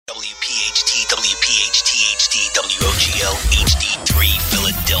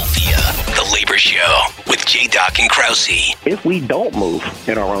Show with J-Doc and Krause. If we don't move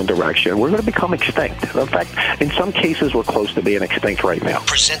in our own direction, we're going to become extinct. In fact, in some cases, we're close to being extinct right now.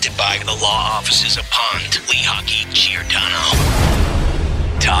 Presented by the law offices of Pond, Lehocky, Giordano.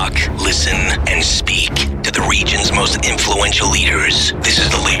 Talk, listen, and speak to the region's most influential leaders. This is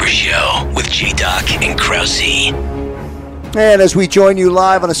the Labor Show with J-Doc and Krause. And as we join you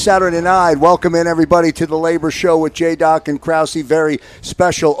live on a Saturday night, welcome in everybody to the Labor Show with J-Doc and Krause. Very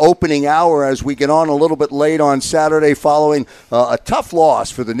special opening hour as we get on a little bit late on Saturday following a tough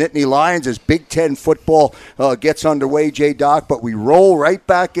loss for the Nittany Lions as Big Ten football gets underway, J-Doc. But we roll right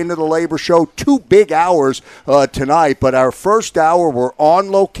back into the Labor Show. 2 big hours tonight. But our first hour, we're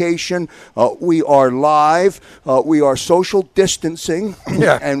on location. We are live. We are social distancing.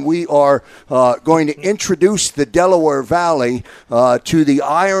 And we are going to introduce the Delaware Valley to the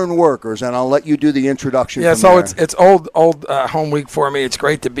iron workers, and I'll let you do the introduction. Yeah, so it's old home week for me. It's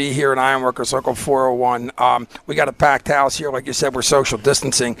great to be here in Iron Workers Circle 401. We got a packed house here. Like you said, we're social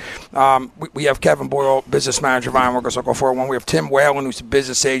distancing. We have Kevin Boyle, business manager of Iron Workers Circle 401. We have Tim Whalen, who's a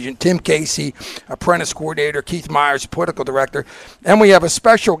business agent, Tim Casey, apprentice coordinator, Keith Myers, political director, and we have a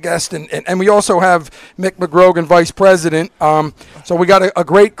special guest, and we also have Mick McGrogan, vice president. So we got a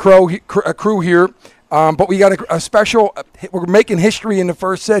great crew here. But we got a special, we're making history in the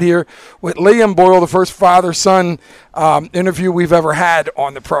first set here with Liam Boyle, the first father-son interview we've ever had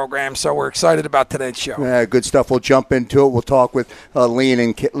on the program. So we're excited about today's show. Yeah, good stuff. We'll jump into it. We'll talk with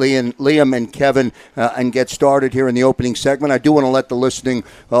Liam and Kevin and get started here in the opening segment. I do want to let the listening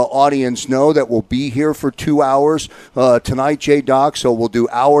audience know that we'll be here for 2 hours tonight, J-Doc. So we'll do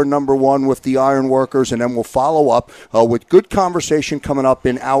hour number 1 with the iron workers, and then we'll follow up with good conversation coming up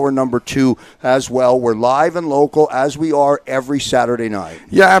in hour number 2 as well. We're live and local as we are every Saturday night.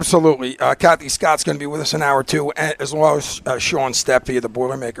 Yeah, absolutely. Kathy Scott's going to be with us in hour 2, as well as Sean Steppe of the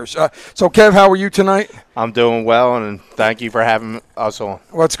Boilermakers. So, Kev, how are you tonight? I'm doing well, and thank you for having us on.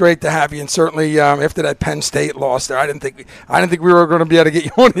 Well, it's great to have you, and certainly after that Penn State loss there, I didn't think we were going to be able to get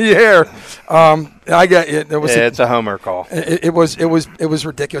you on the air. I get it. It's a homer call. It was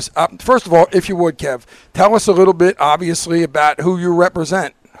ridiculous. First of all, if you would, Kev, tell us a little bit, obviously, about who you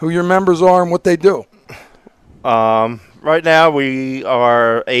represent, who your members are, and what they do. Right now we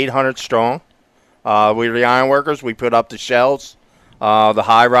are 800 strong. We're the iron workers. We put up the shells, the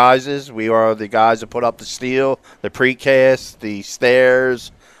high rises. We are the guys that put up the steel, the precast, the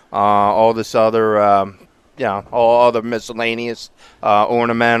stairs, all this other, all other miscellaneous,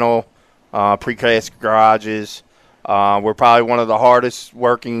 ornamental, precast garages. We're probably one of the hardest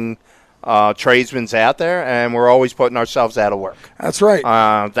working tradesmen out there, and we're always putting ourselves out of work. That's right.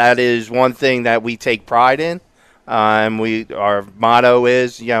 That is one thing that we take pride in. And our motto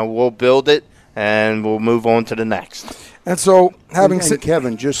is, we'll build it and we'll move on to the next. And so,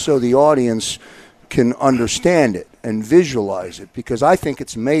 Kevin, just so the audience can understand it and visualize it, because I think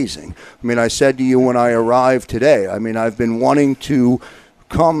it's amazing. I mean, I said to you when I arrived today, I've been wanting to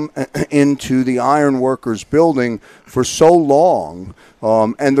come into the Iron Workers building for so long,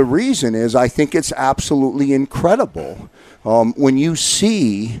 and the reason is I think it's absolutely incredible when you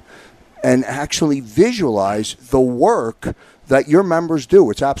see and actually visualize the work that your members do.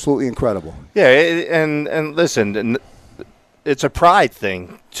 It's absolutely incredible. Yeah, and listen, it's a pride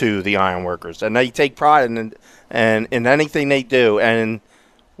thing to the iron workers, and they take pride in anything they do. And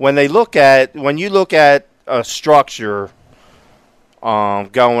when you look at a structure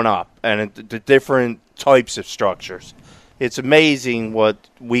going up and the different types of structures, it's amazing what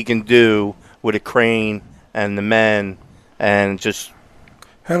we can do with a crane and the men, and just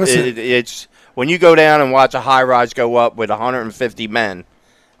it's when you go down and watch a high rise go up with 150 men,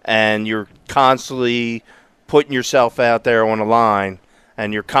 and you're constantly putting yourself out there on a line,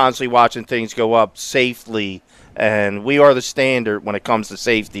 and you're constantly watching things go up safely. And we are the standard when it comes to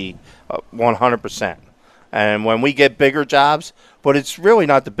safety, 100%. And when we get bigger jobs, but it's really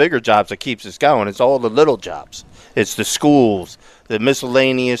not the bigger jobs that keeps us going. It's all the little jobs. It's the schools, the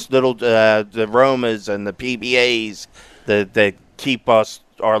miscellaneous little, the Romas and the PBAs that keep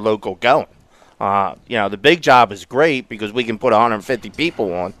our local going. The big job is great because we can put 150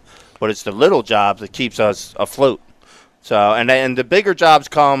 people on, but it's the little jobs that keeps us afloat. So, and the bigger jobs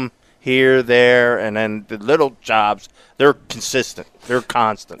come here, there, and then the little jobs, they're consistent. They're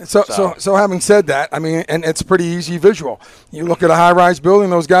constant. So having said that, and it's a pretty easy visual. You look at a high-rise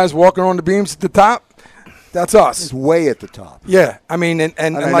building, those guys walking on the beams at the top, that's us. It's way at the top. Yeah, and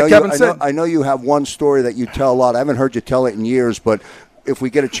like Kevin said. I know you have one story that you tell a lot. I haven't heard you tell it in years, but if we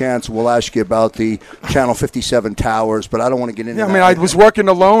get a chance, we'll ask you about the Channel 57 towers, but I don't want to get into that. I was working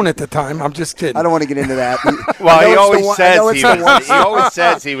alone at the time. I'm just kidding. I don't want to get into that. Well, he always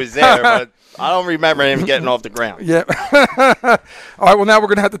says he was there, but I don't remember him getting off the ground. Yeah. All right. Well, now we're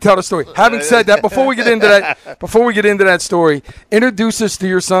going to have to tell the story. Having said that, before we get into that story, introduce us to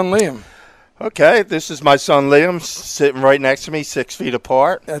your son, Liam. Okay, this is my son Liam, sitting right next to me, 6 feet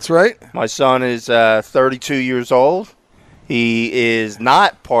apart. That's right. My son is 32 years old. He is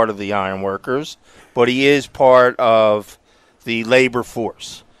not part of the Ironworkers, but he is part of the labor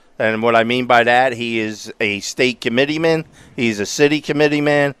force. And what I mean by that, he is a state committeeman, he's a city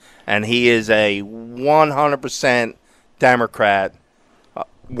committeeman, and he is a 100% Democrat.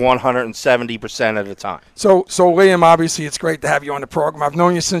 170% of the time. So Liam, obviously, it's great to have you on the program. I've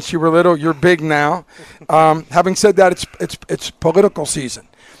known you since you were little. You're big now. Having said that, it's political season,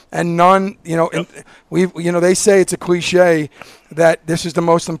 and none. They say it's a cliche that this is the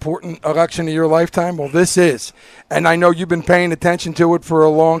most important election of your lifetime. Well, this is, and I know you've been paying attention to it for a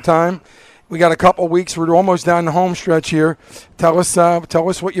long time. We got a couple of weeks. We're almost down the home stretch here. Tell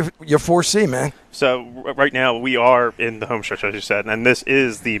us what you foresee, man. So right now we are in the home stretch, as you said, and this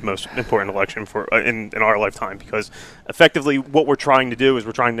is the most important election for in our lifetime, because effectively what we're trying to do is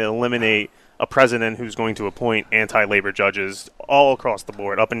we're trying to eliminate a president who's going to appoint anti-labor judges all across the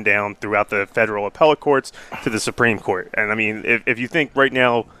board, up and down throughout the federal appellate courts to the Supreme Court. And I mean, if you think right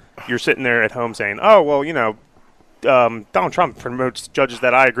now you're sitting there at home saying, oh, well, Donald Trump promotes judges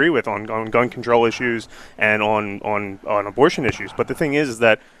that I agree with on gun control issues and on abortion issues. But the thing is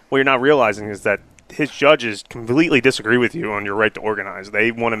that what you're not realizing is that his judges completely disagree with you on your right to organize.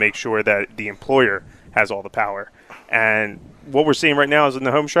 They want to make sure that the employer has all the power. And what we're seeing right now is in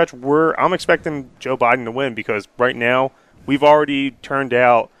the home stretch, I'm expecting Joe Biden to win, because right now we've already turned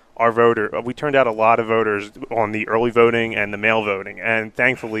out we turned out a lot of voters on the early voting and the mail voting. And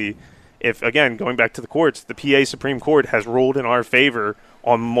thankfully, going back to the courts, the PA Supreme Court has ruled in our favor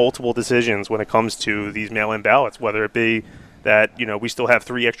on multiple decisions when it comes to these mail-in ballots, whether it be that, we still have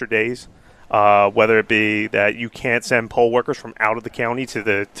 3 extra days, whether it be that you can't send poll workers from out of the county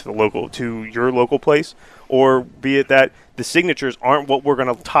to your local place, or be it that the signatures aren't what we're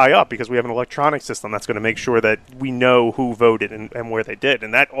going to tie up, because we have an electronic system that's going to make sure that we know who voted and where they did.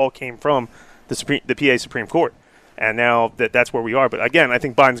 And that all came from the PA Supreme Court. And now that's where we are. But again, I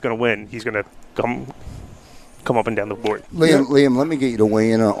think Biden's going to win. He's going to come up and down the board. Liam, let me get you to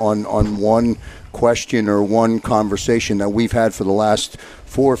weigh in on one question or one conversation that we've had for the last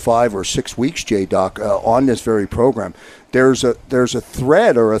 4 or 5 or 6 weeks, J-Doc, on this very program. There's a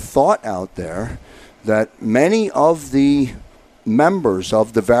thread or a thought out there that many of the members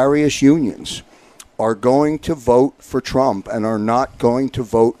of the various unions are going to vote for Trump and are not going to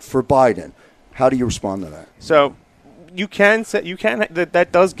vote for Biden. How do you respond to that? So that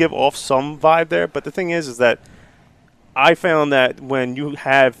does give off some vibe there, but the thing is that I found that when you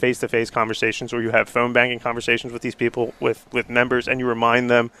have face-to-face conversations or you have phone banking conversations with these people, with members, and you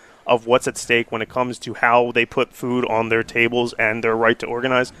remind them of what's at stake when it comes to how they put food on their tables and their right to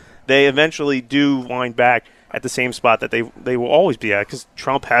organize, they eventually do wind back at the same spot that they will always be at, because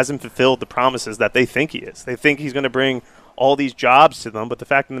Trump hasn't fulfilled the promises that they think he is. They think he's going to bring all these jobs to them, but the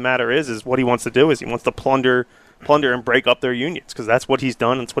fact of the matter is what he wants to do is he wants to plunder and break up their unions, because that's what he's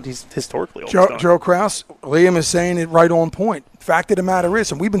done and it's what he's historically always done. Joe Kraus, Liam is saying it right on point. Fact of the matter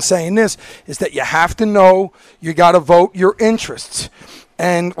is, and we've been saying this, is that you have to know you got to vote your interests.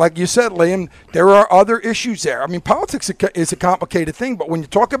 And like you said, Liam, there are other issues there. I mean, politics is a complicated thing, but when you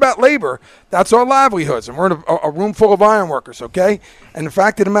talk about labor, that's our livelihoods, and we're in a room full of iron workers, okay? And the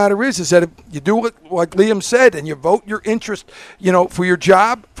fact of the matter is that if you do it like Liam said, and you vote your interest, for your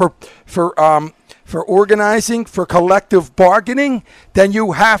job, for organizing, for collective bargaining, then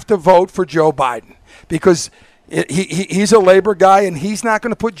you have to vote for Joe Biden, because he's a labor guy, and he's not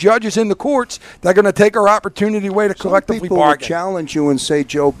going to put judges in the courts that are going to take our opportunity away to collectively bargain. Some people would challenge you and say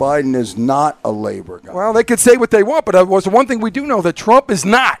Joe Biden is not a labor guy. Well, they could say what they want, but it was the one thing we do know, that Trump is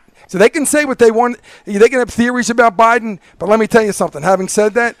not. So they can say what they want. They can have theories about Biden, but let me tell you something. Having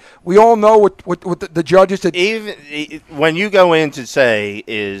said that, we all know what the judges did. Even when you go in to say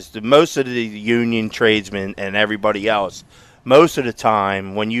is most of the union tradesmen and everybody else, most of the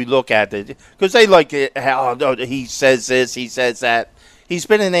time when you look at it, because they like it, how he says this, he says that. He's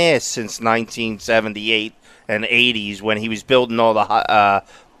been an ass since 1978 and 80s when he was building all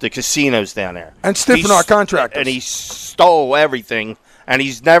the casinos down there. And stiffing our contractors. And he stole everything. And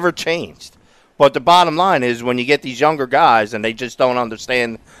he's never changed. But the bottom line is, when you get these younger guys and they just don't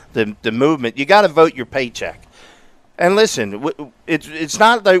understand the movement, you got to vote your paycheck. And listen, it's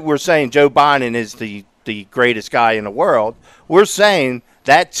not that we're saying Joe Biden is the greatest guy in the world. We're saying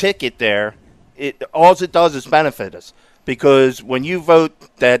that ticket there, all it does is benefit us. Because when you vote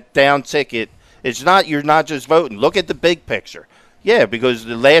that down ticket, you're not just voting. Look at the big picture. Yeah, because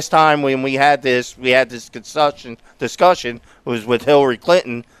the last time when we had this discussion was with Hillary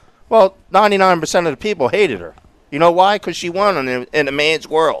Clinton. Well, 99% of the people hated her. You know why? Because she won in a man's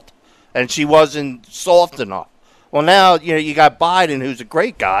world, and she wasn't soft enough. Well, now you got Biden, who's a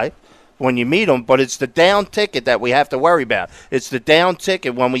great guy when you meet him, but it's the down ticket that we have to worry about. It's the down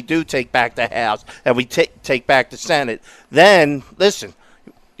ticket when we do take back the House and we take back the Senate. Then, listen,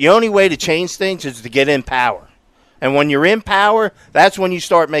 the only way to change things is to get in power. And when you're in power, that's when you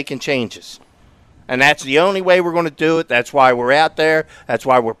start making changes. And that's the only way we're going to do it. That's why we're out there. That's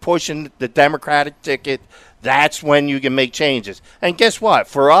why we're pushing the Democratic ticket. That's when you can make changes. And guess what?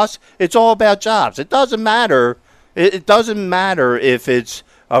 For us, it's all about jobs. It doesn't matter. It doesn't matter if it's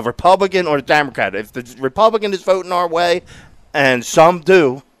a Republican or a Democrat. If the Republican is voting our way, and some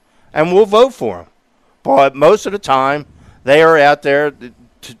do, and we'll vote for them. But most of the time, they are out there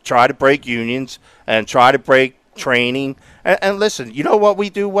to try to break unions and try to break training. And listen, you know what we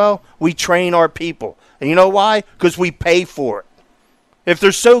do well? We train our people. And you know why? Because we pay for it. If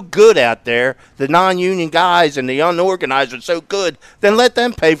they're so good out there, the non-union guys and the unorganized are so good, then let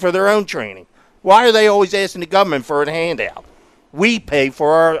them pay for their own training. Why are they always asking the government for a handout? We pay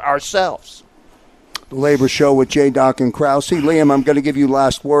for ourselves. The Labor Show with J. Doc and Krause. Liam, I'm going to give you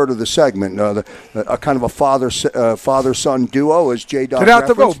last word of the segment. A kind of a father-son duo, as J. Doc. Get out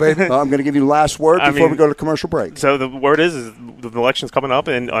the vote, baby. I'm going to give you last word before we go to commercial break. So the word is the election's coming up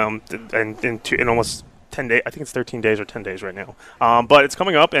in almost 10 days. I think it's 13 days or 10 days right now. But it's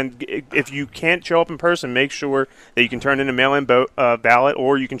coming up, and if you can't show up in person, make sure that you can turn in a mail-in ballot,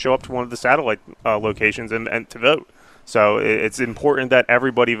 or you can show up to one of the satellite locations and to vote. So it's important that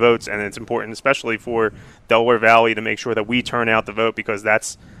everybody votes, and it's important especially for Delaware Valley to make sure that we turn out the vote, because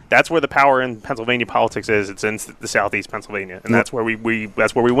that's where the power in Pennsylvania politics is. It's in the southeast Pennsylvania, and that's where we win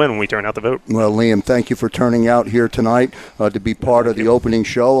when we turn out the vote. Well, Liam, thank you for turning out here tonight to be part of the opening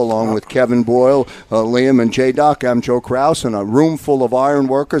show, along with Kevin Boyle, Liam, and J. Doc. I'm Joe Krause, and a room full of iron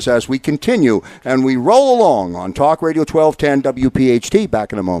workers as we continue and we roll along on Talk Radio 1210 WPHT.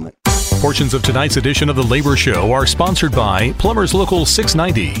 Back in a moment. Portions of tonight's edition of The Labor Show are sponsored by Plumbers Local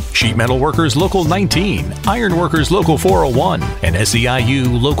 690, Sheet Metal Workers Local 19, Iron Workers Local 401, and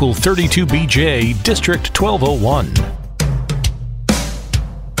SEIU Local 32BJ District 1201.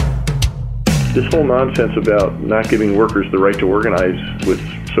 This whole nonsense about not giving workers the right to organize with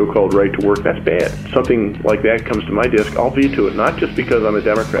so-called right to work, that's bad. Something like that comes to my desk, I'll veto it, not just because I'm a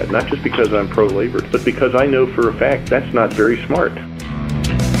Democrat, not just because I'm pro-labor, but because I know for a fact that's not very smart.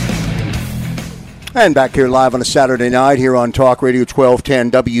 And back here live on a Saturday night here on Talk Radio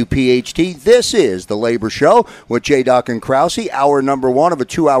 1210 WPHT. This is The Labor Show with J. Doc and Krause. Hour number one of a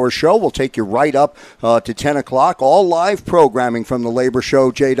 2-hour show. We'll take you right up to 10 o'clock. All live programming from The Labor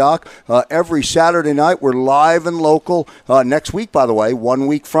Show, J. Doc. Every Saturday night, we're live and local. Next week, by the way, 1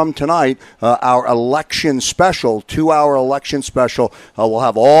 week from tonight, our election special, 2-hour election special. We'll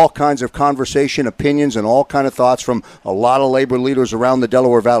have all kinds of conversation, opinions, and all kind of thoughts from a lot of labor leaders around the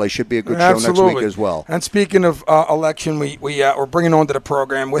Delaware Valley. Should be a good show next week as well. And speaking of election, we're bringing on to the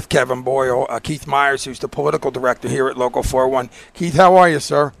program with Kevin Boyle, Keith Myers, who's the political director here at Local 401. Keith, how are you,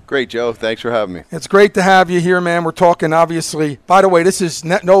 sir? Great, Joe. Thanks for having me. It's great to have you here, man. We're talking, obviously. By the way, this is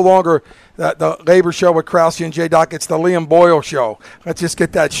no longer the Labor Show with Krause and J. Doc. It's the Liam Boyle Show. Let's just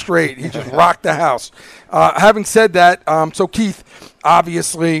get that straight. He just rocked the house. Having said that, so Keith,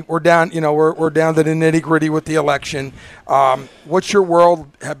 obviously we're down. We're down to the nitty gritty with the election. What's your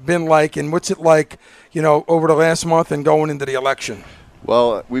world have been like, and what's it like, over the last month and going into the election?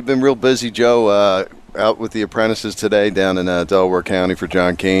 Well, we've been real busy, Joe. Out with the apprentices today down in Delaware County for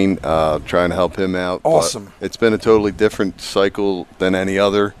John Kane, trying to help him out. Awesome. But it's been a totally different cycle than any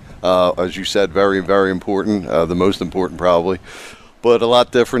other. As you said, very, very important, the most important probably. But a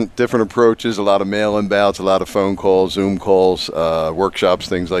lot different approaches, a lot of mail-in ballots, a lot of phone calls, Zoom calls, workshops,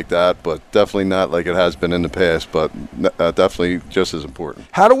 things like that. But definitely not like it has been in the past, but definitely just as important.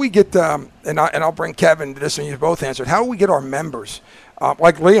 How do we get, and I'll bring Kevin to this and you both answered, how do we get our members,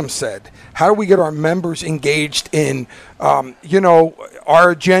 like Liam said, how do we get our members engaged in, our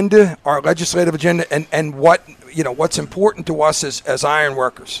agenda, our legislative agenda, and what's important to us as iron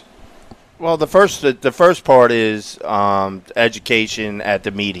workers? Well, the first part is education at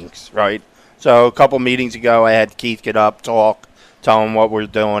the meetings, right? So a couple meetings ago, I had Keith get up, talk, tell him what we're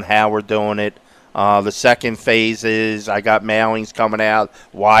doing, how we're doing it. The second phase is I got mailings coming out,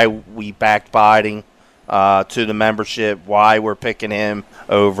 why we backed Biden to the membership, why we're picking him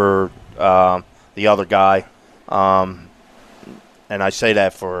over the other guy. And I say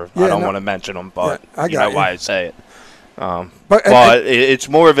that I don't want to mention him, but you know why I say it. But it's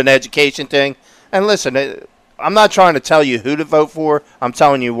more of an education thing. And listen, I'm not trying to tell you who to vote for. I'm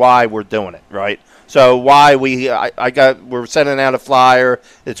telling you why we're doing it, right? So why we're sending out a flyer.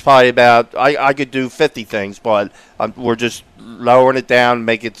 It's probably about, I could do 50 things, but we're just lowering it down,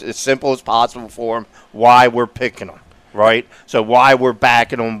 make it as simple as possible for them, why we're picking them, right? So why we're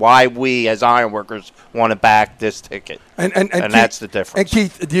backing them, why we as ironworkers want to back this ticket. And Keith, that's the difference. And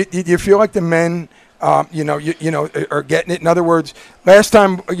Keith, do you feel like the men are getting it? In other words, last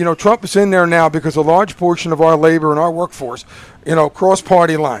time, Trump is in there now because a large portion of our labor and our workforce, cross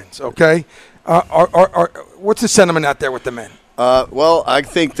party lines, okay? What's the sentiment out there with the men? Well, I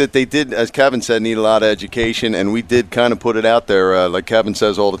think that they did, as Kevin said, need a lot of education, and we did kind of put it out there. Like Kevin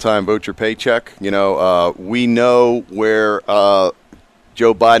says all the time, vote your paycheck. We know where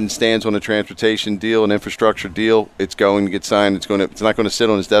Joe Biden stands on a transportation deal, an infrastructure deal. It's going to get signed. It's not going to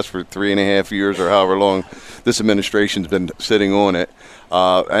sit on his desk for 3.5 years or however long this administration's been sitting on it.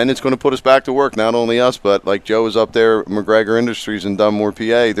 And it's going to put us back to work, not only us, but like Joe is up there, McGregor Industries in Dunmore,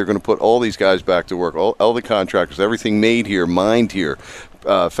 PA. They're going to put all these guys back to work, all the contractors, everything made here, mined here,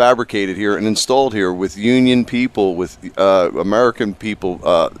 fabricated here, and installed here with union people, with American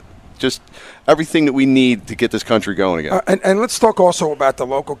people, just everything that we need to get this country going again. And let's talk also about the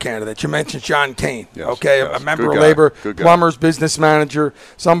local candidate. You mentioned John Kane, yes, a member of labor, plumbers, business manager,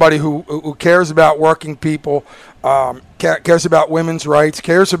 somebody who cares about working people, cares about women's rights,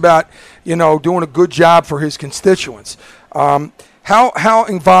 cares about, doing a good job for his constituents. How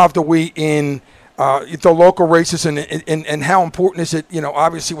involved are we in the local races and how important is it,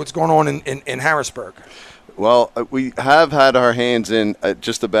 obviously what's going on in Harrisburg? Well, we have had our hands in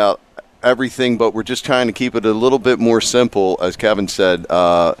just about everything, but we're just trying to keep it a little bit more simple, as Kevin said,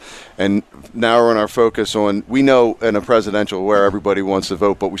 and narrowing our focus on, we know in a presidential where everybody wants to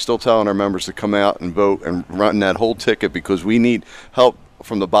vote, but we're still telling our members to come out and vote and run that whole ticket because we need help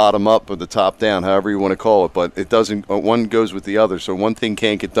from the bottom up or the top down, however you want to call it, but it doesn't, one goes with the other, so one thing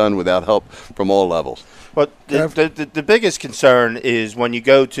can't get done without help from all levels. But the biggest concern is when you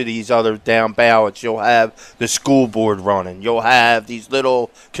go to these other down ballots, you'll have the school board running. You'll have these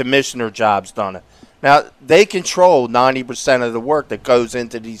little commissioner jobs done. Now, they control 90% of the work that goes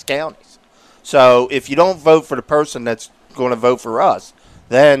into these counties. So if you don't vote for the person that's going to vote for us,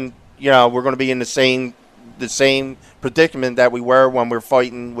 then, we're going to be in the same predicament that we were when we were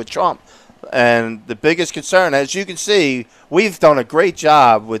fighting with Trump. And the biggest concern, as you can see, we've done a great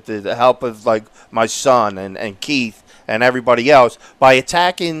job with the help of like my son and Keith and everybody else by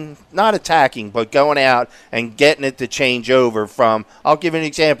not attacking, but going out and getting it to change over from, I'll give you an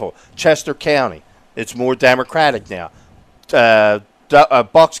example, Chester County. It's more Democratic now.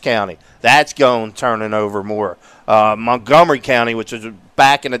 Bucks County, that's turning over more. Montgomery County, which was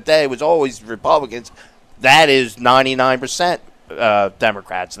back in the day was always Republicans, that is 99%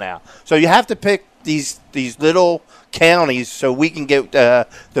 Democrats now. So you have to pick these little counties so we can get the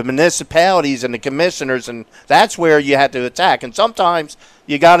municipalities and the commissioners, and that's where you have to attack. And sometimes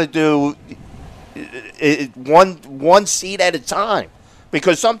you got to do it one seat at a time,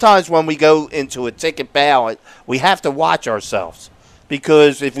 because sometimes when we go into a ticket ballot, we have to watch ourselves,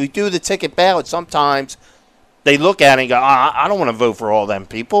 because if we do the ticket ballot, sometimes they look at it and go, I don't want to vote for all them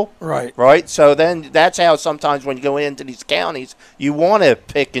people. Right. Right? So then that's how sometimes when you go into these counties, you want to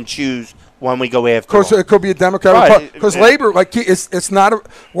pick and choose when we go after. Of course, it could be a Democratic party. Because labor,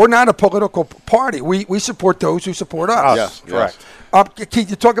 we're not a political party. We support those who support us. Yes, correct. Keith,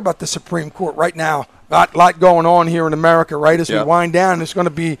 you talk about the Supreme Court right now. Lot going on here in America, right? As we wind down, there's going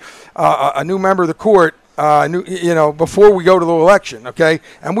to be a new member of the court. Before we go to the election, okay?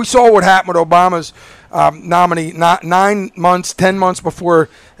 And we saw what happened with Obama's nominee 10 months before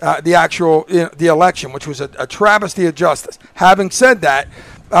the actual the election, which was a travesty of justice. Having said that,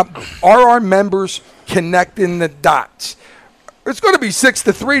 are our members connecting the dots? It's going to be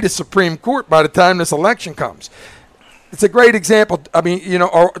 6-3 to Supreme Court by the time this election comes. It's a great example. I mean,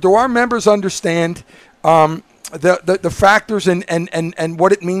 do our members understand the factors and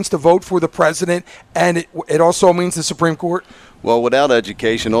what it means to vote for the president, and it also means the Supreme Court? Well, without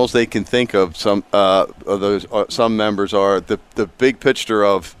education, all they can think of some members are the big picture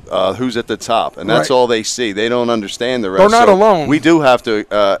of who's at the top, and that's all they see. They don't understand the rest. They're not alone. We do have to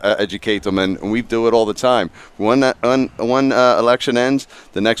educate them, and we do it all the time. When one election ends,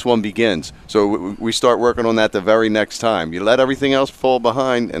 the next one begins. So we start working on that the very next time. You let everything else fall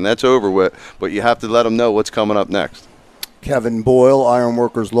behind, and that's over with, but you have to let them know what's coming up next. Kevin Boyle,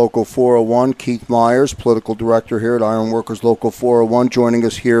 Ironworkers Local 401. Keith Myers, Political Director here at Ironworkers Local 401, joining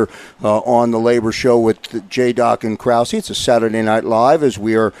us here on the Labor Show with J. Doc and Krause. It's a Saturday Night Live as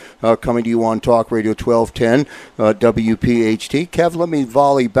we are coming to you on Talk Radio 1210 WPHT. Kev, let me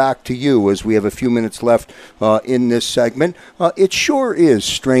volley back to you as we have a few minutes left in this segment. It sure is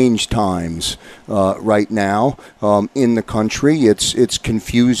strange times right now in the country. It's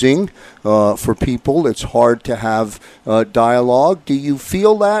confusing for people. It's hard to have dialogue. Do you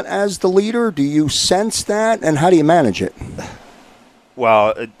feel that as the leader? Do you sense that? And how do you manage it?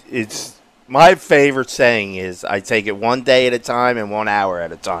 Well, it's my favorite saying is I take it one day at a time and 1 hour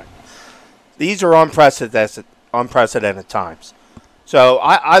at a time. These are unprecedented times. So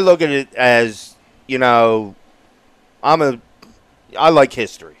I look at it as, you know, I like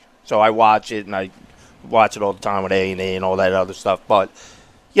history. So I watch it, and I watch it all the time with A&E and all that other stuff. But,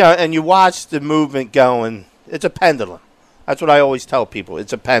 yeah, and you watch the movement going. It's a pendulum. That's what I always tell people.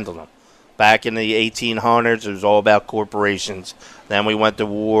 It's a pendulum. Back in the 1800s, it was all about corporations. Then we went to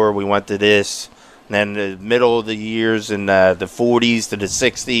war. We went to this. And then the middle of the years in the 40s to the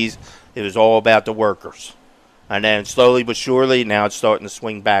 60s, it was all about the workers. And then slowly but surely, now it's starting to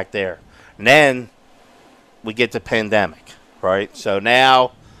swing back there. And then we get the pandemic, right? So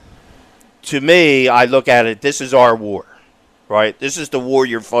now, to me, I look at it, this is our war, right? This is the war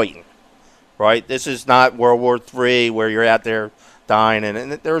you're fighting, right? This is not World War III where you're out there dying,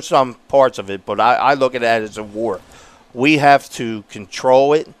 and there are some parts of it, but I look at that as a war. We have to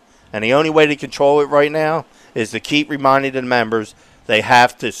control it, and the only way to control it right now is to keep reminding the members they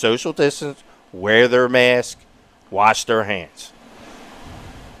have to social distance, wear their mask, wash their hands.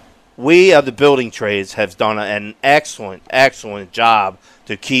 We of the building trades have done an excellent, excellent job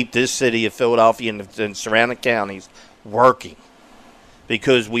to keep this city of Philadelphia and surrounding counties working,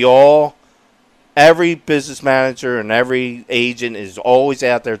 because every business manager and every agent is always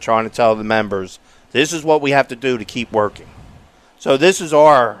out there trying to tell the members, this is what we have to do to keep working. So this is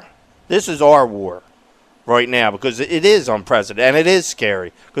our war right now, because it is unprecedented and it is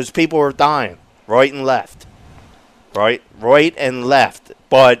scary because people are dying right and left, right and left.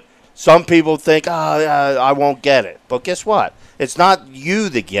 But some people think, I won't get it. But guess what? It's not you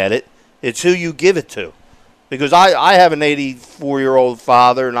that get it. It's who you give it to. Because I have an 84-year-old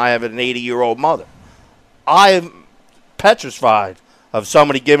father and I have an 80-year-old mother. I am petrified of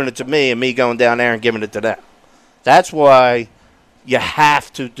somebody giving it to me and me going down there and giving it to them. That's why you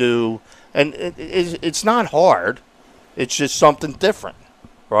have to do, and it's not hard. It's just something different,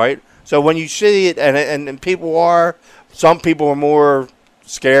 right? So when you see it, and some people are more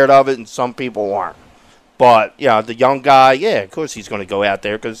scared of it and some people aren't. But, the young guy, of course he's going to go out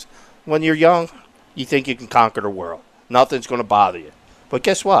there, because when you're young, you think you can conquer the world. Nothing's going to bother you. But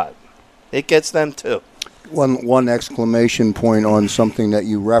guess what? It gets them too. One exclamation point on something that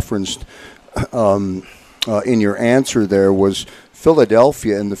you referenced in your answer there was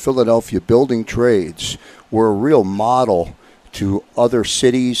Philadelphia and the Philadelphia building trades were a real model to other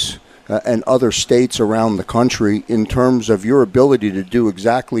cities and other states around the country in terms of your ability to do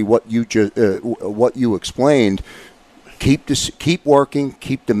exactly what you explained. Keep working,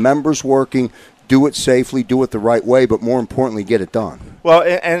 keep the members working, do it safely, do it the right way, but more importantly, get it done. Well,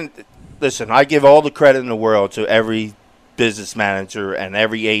 and listen, I give all the credit in the world to every business manager and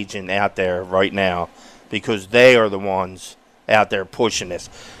every agent out there right now, because they are the ones out there pushing this.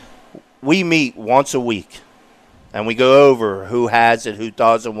 We meet once a week, and we go over who has it, who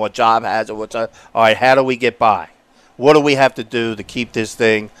doesn't, what job has it, all right, how do we get by? What do we have to do to keep this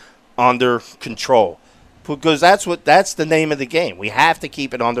thing under control? Because that's the name of the game. We have to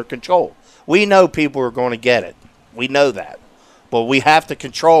keep it under control. We know people are going to get it. We know that. But we have to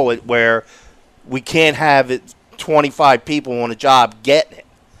control it where we can't have it 25 people on a job getting it.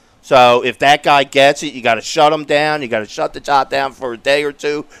 So if that guy gets it, you got to shut him down. You got to shut the job down for a day or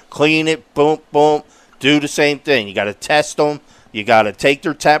two, clean it, boom, boom, do the same thing. You got to test them. You got to take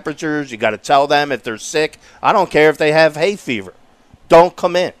their temperatures. You got to tell them if they're sick. I don't care if they have hay fever. Don't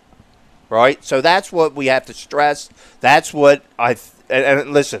come in. Right? So that's what we have to stress. That's what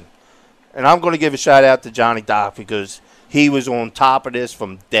and listen, and I'm going to give a shout out to Johnny Doc, because he was on top of this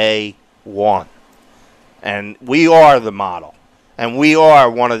from day one. And we are the model. And we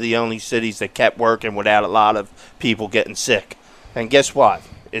are one of the only cities that kept working without a lot of people getting sick. And guess what?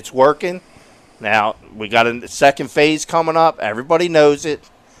 It's working. Now, we got a second phase coming up. Everybody knows it.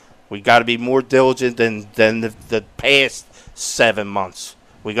 We got to be more diligent than the past 7 months.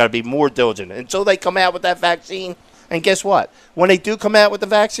 We got to be more diligent until they come out with that vaccine. And guess what? When they do come out with the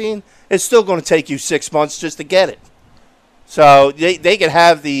vaccine, it's still going to take you 6 months just to get it. So they could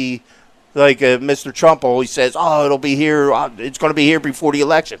have the like Mr. Trump always says, oh, it'll be here, it's going to be here before the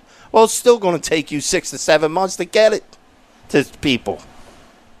election. Well, it's still going to take you 6 to 7 months to get it to people.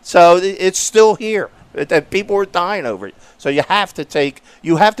 So it's still here. People are dying over it. So you have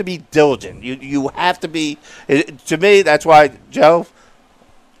to be diligent. You have to be, to me, that's why, Joe,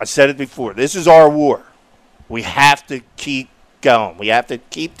 I said it before, this is our war. We have to keep going. We have to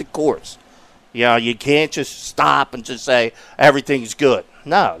keep the course. You can't just stop and just say everything's good.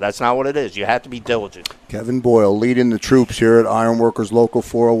 No, that's not what it is. You have to be diligent. Kevin Boyle leading the troops here at Ironworkers Local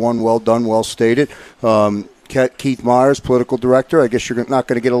 401. Well done, well stated. Keith Myers, political director. I guess you're not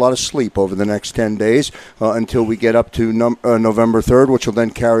going to get a lot of sleep over the next 10 days until we get up to November 3rd, which will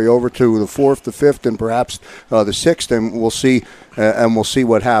then carry over to the 4th, the 5th, and perhaps the 6th, and we'll see.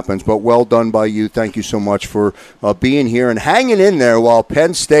 What happens. But well done by you. Thank you so much for being here and hanging in there while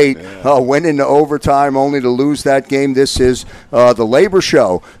Penn State went into overtime only to lose that game. This is the Labor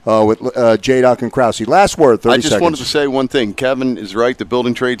Show with J-Doc and Krause. Last word, 30 seconds. I just wanted to say one thing. Kevin is right. The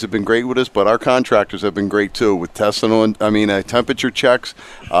building trades have been great with us, but our contractors have been great too with testing on, temperature checks,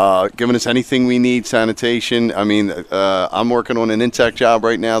 giving us anything we need, sanitation. I'm working on an Intech job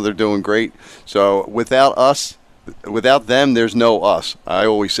right now. They're doing great. So without them, there's no us. I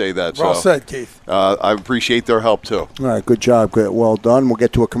always say that. Well said, Keith. I appreciate their help, too. All right, good job. Well done. We'll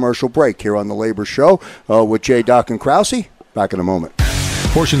get to a commercial break here on the Labor Show with J-Doc and Krause. Back in a moment.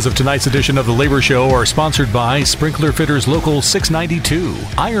 Portions of tonight's edition of the Labor Show are sponsored by Sprinkler Fitters Local 692,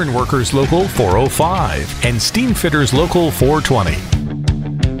 Iron Workers Local 405, and Steam Fitters Local 420.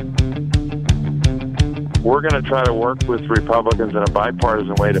 We're going to try to work with Republicans in a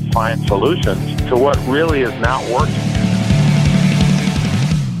bipartisan way to find solutions to what really is not working.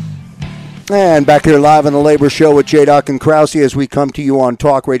 And back here live on the Labor Show with J-Doc and Krause as we come to you on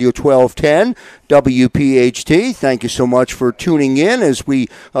Talk Radio 1210, WPHT. Thank you so much for tuning in as we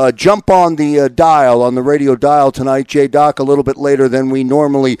jump on the dial, on the radio dial tonight. J-Doc a little bit later than we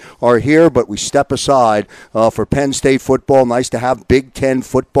normally are here, but we step aside for Penn State football. Nice to have Big Ten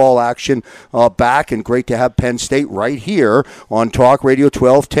football action back, and great to have Penn State right here on Talk Radio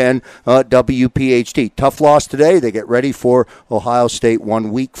 1210, WPHT. Tough loss today. They get ready for Ohio State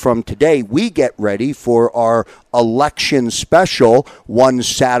 1 week from today. We get ready for our election special one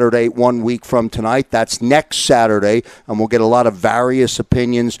Saturday, 1 week from tonight. That's next Saturday, and we'll get a lot of various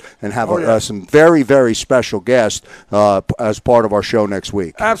opinions and have some very, very special guests as part of our show next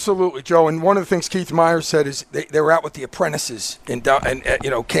week. Absolutely, Joe. And one of the things Keith Myers said is they were out with the apprentices and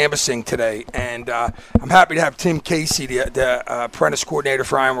canvassing today. And I'm happy to have Tim Casey, the apprentice coordinator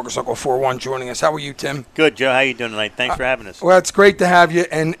for Ironworkers Local 401, joining us. How are you, Tim? Good, Joe. How are you doing tonight? Thanks for having us. Well, it's great to have you.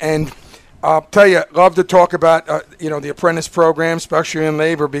 And I'll tell you, love to talk about the apprentice program, especially in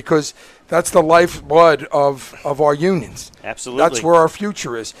labor, because that's the lifeblood of our unions. Absolutely. That's where our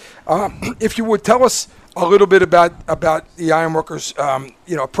future is. If you would tell us a little bit about the Ironworkers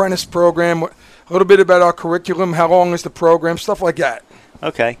apprentice program, a little bit about our curriculum, how long is the program, stuff like that.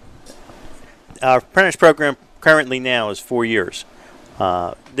 Okay. Our apprentice program currently now is 4 years.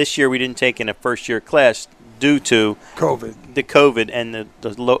 This year we didn't take in a first-year class due to COVID and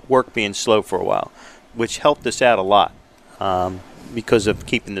the work being slow for a while, which helped us out a lot because of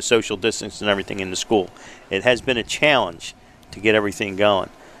keeping the social distance and everything in the school. It has been a challenge to get everything going.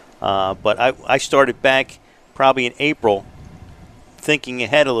 But I started back probably in April thinking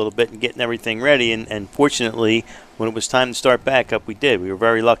ahead a little bit and getting everything ready, and fortunately when it was time to start back up, we did. We were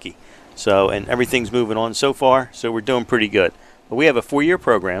very lucky. So, and everything's moving on so far, so we're doing pretty good. But we have a 4-year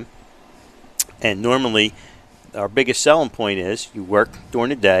program, and normally our biggest selling point is you work during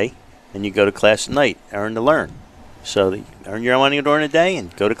the day and you go to class at night, earn to learn. So you earn your money during the day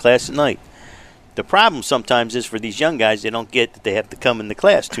and go to class at night. The problem sometimes is for these young guys, they don't get that they have to come into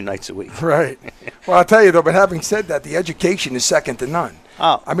class 2 nights a week. Right. Well, I'll tell you though, but having said that, the education is second to none.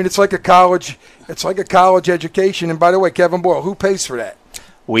 Oh. I mean, it's like a college education. And by the way, Kevin Boyle, who pays for that?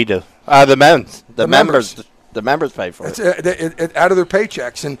 We do. The members. The members pay for it out of their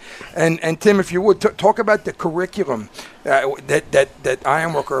paychecks. And Tim, if you would, talk about the curriculum that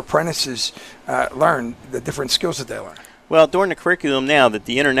ironworker apprentices learn, the different skills that they learn. Well, during the curriculum now that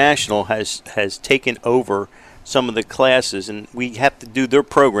the International has taken over some of the classes, and we have to do their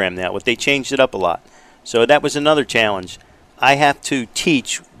program now. They changed it up a lot. So that was another challenge. I have to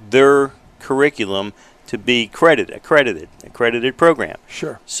teach their curriculum to be accredited program.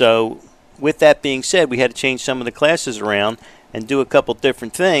 Sure. So with that being said, we had to change some of the classes around and do a couple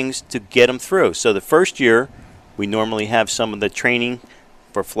different things to get them through. So the first year, we normally have some of the training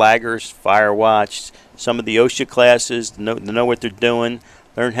for flaggers, fire watch, some of the OSHA classes to know what they're doing,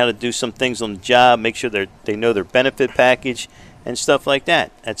 learn how to do some things on the job, make sure they know their benefit package, and stuff like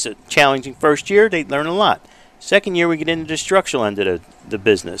that. That's a challenging first year. They learn a lot. Second year, we get into the structural end of the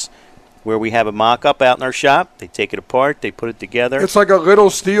business, where we have a mock-up out in our shop. They take it apart. They put it together. It's like a little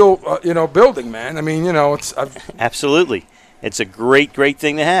steel, building, man. I mean, it's absolutely. It's a great, great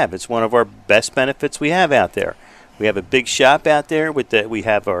thing to have. It's one of our best benefits we have out there. We have a big shop out there we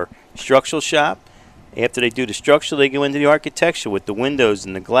have our structural shop. After they do the structural, they go into the architecture with the windows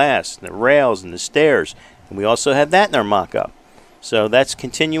and the glass and the rails and the stairs. And we also have that in our mock-up. So that's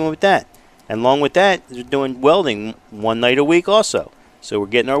continuing with that. And along with that, they're doing welding one night a week also. So we're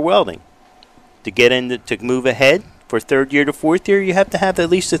getting our welding. To move ahead for third year to fourth year, you have to have at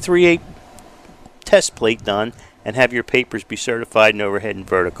least a 3/8 test plate done and have your papers be certified in overhead and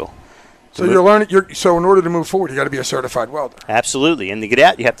vertical. So you're learning. So in order to move forward, you got to be a certified welder. Absolutely, and to get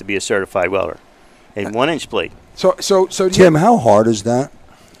out, you have to be a certified welder. A 1-inch plate. So Tim, how hard is that?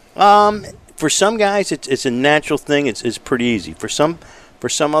 For some guys, it's a natural thing. It's pretty easy. For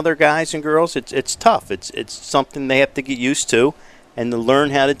some other guys and girls, it's tough. It's something they have to get used to, and to learn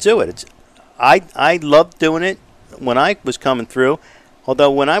how to do it. I loved doing it when I was coming through.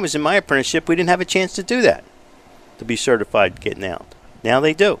 Although when I was in my apprenticeship, we didn't have a chance to do that, to be certified getting out. Now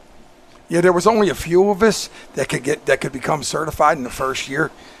they do. Yeah, there was only a few of us that could become certified in the first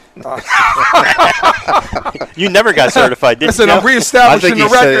year. You never got certified, did you? Listen, I'm reestablishing the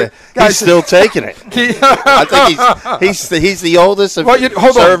record. He's still taking it. I think he's the oldest of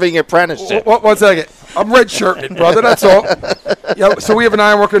serving apprenticeship. One second. I'm redshirting it, brother. That's all. Yeah. So we have an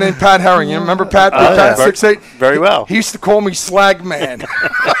ironworker named Pat Herring. You remember Pat? Pat 6'8"? Very well. He used to call me Slag Man.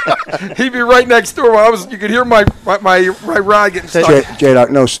 He'd be right next door. You could hear my ride getting stuck. J-Doc,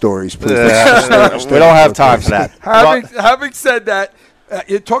 no stories, please. We don't have time for that. Having said that,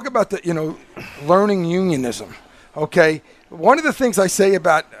 you talk about the learning unionism. Okay. One of the things I say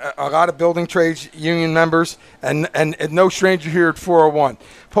about a lot of building trades union members, and no stranger here at 401,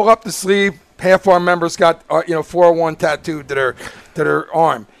 pull up the sleeve. Half our members got 401 tattooed to their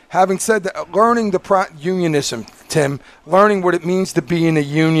arm. Having said that, learning the unionism, Tim, learning what it means to be in a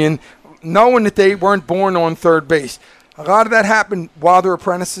union, knowing that they weren't born on third base. A lot of that happened while they're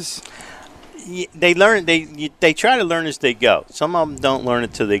apprentices. They learn. They try to learn as they go. Some of them don't learn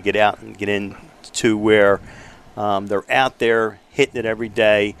until they get out and get into where they're out there hitting it every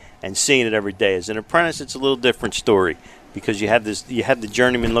day and seeing it every day. As an apprentice, it's a little different story, because you have the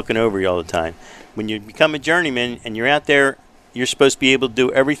journeyman looking over you all the time. When you become a journeyman and you're out there, you're supposed to be able to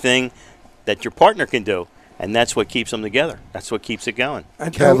do everything that your partner can do, and that's what keeps them together. That's what keeps it going.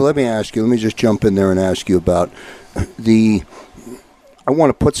 Kev, let me just jump in there and ask you about I want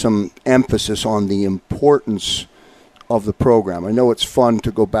to put some emphasis on the importance of the program. I know it's fun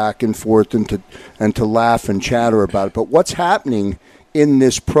to go back and forth and to laugh and chatter about it, but what's happening in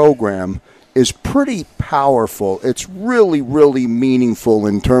this program is pretty powerful. It's really, really meaningful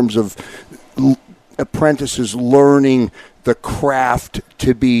in terms of apprentices learning the craft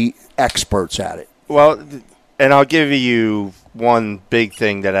to be experts at it. Well, and I'll give you one big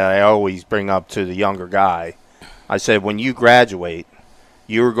thing that I always bring up to the younger guy. I said, when you graduate,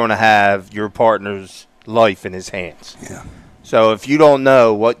 you're going to have your partner's life in his hands. Yeah. So if you don't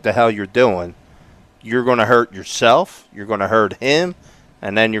know what the hell you're doing, you're going to hurt yourself, you're going to hurt him,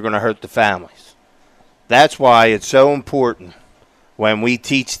 and then you're going to hurt the families. That's why it's so important when we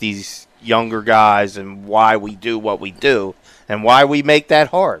teach these younger guys and why we do what we do and why we make that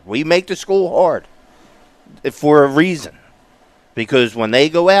hard. We make the school hard for a reason, because when they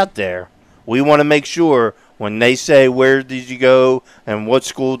go out there, we want to make sure when they say, where did you go and what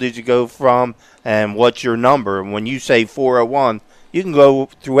school did you go from and what's your number, and when you say 401, you can go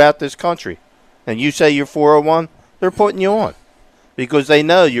throughout this country, and you say you're 401, they're putting you on, because they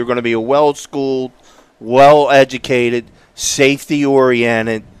know you're going to be a well-schooled, well-educated,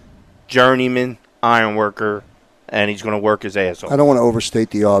 safety-oriented journeyman ironworker, and he's going to work his ass off. I don't want to overstate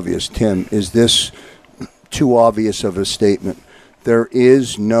the obvious, Tim. Is this too obvious of a statement? There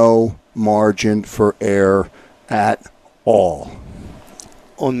is no margin for error at all.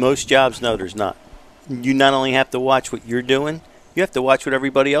 On most jobs, no, there's not. You not only have to watch what you're doing, you have to watch what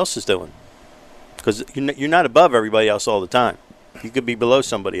everybody else is doing, because you're not above everybody else all the time. You could be below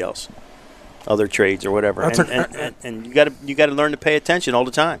somebody else, other trades or whatever, and you got to learn to pay attention all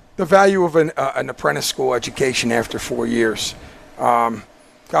the time. The value of an apprentice school education after 4 years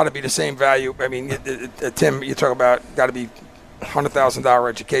got to be the same value. I mean, Tim, you talk about got to be $100,000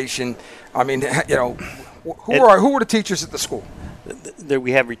 education. I mean, who are the teachers at the school?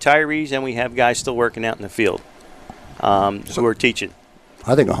 We have retirees and we have guys still working out in the field who are teaching.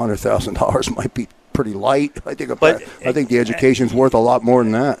 I think $100,000 might be pretty light. I think the education's worth a lot more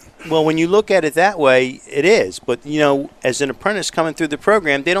than that. Well, when you look at it that way, it is. But, as an apprentice coming through the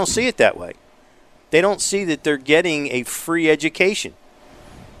program, they don't see it that way. They don't see that they're getting a free education.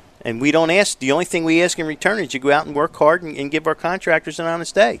 And we don't ask. The only thing we ask in return is you go out and work hard and give our contractors an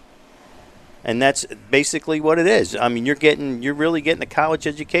honest day. And that's basically what it is. I mean, you're really getting a college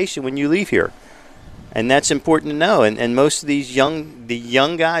education when you leave here. And that's important to know. And most of these young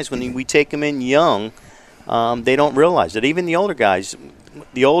guys, when we take them in young, they don't realize it. Even the older guys,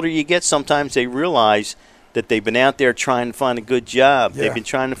 the older you get, sometimes they realize that they've been out there trying to find a good job. Yeah, they've been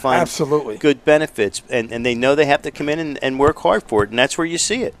trying to find good benefits. And they know they have to come in and work hard for it. And that's where you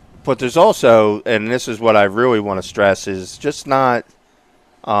see it. But there's also, and this is what I really want to stress, is just not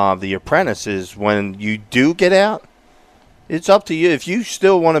the apprentices. When you do get out, it's up to you. If you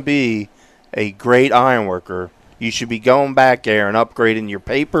still want to be a great iron worker, you should be going back there and upgrading your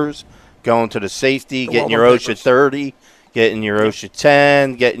papers, going to the safety, getting your OSHA 30, getting your OSHA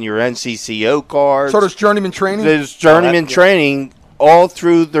 10, getting your NCCO card. So there's journeyman training? There's journeyman training all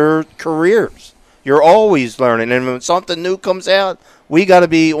through their careers. You're always learning. And when something new comes out, we got to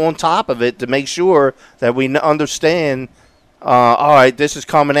be on top of it to make sure that we understand, all right, this is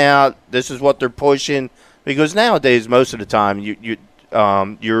coming out, this is what they're pushing. Because nowadays, most of the time,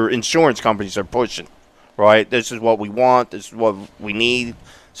 your insurance companies are pushing, right? This is what we want. This is what we need.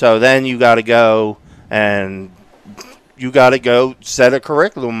 So then you got to go and set a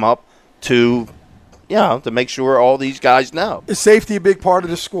curriculum up to make sure all these guys know. Is safety a big part of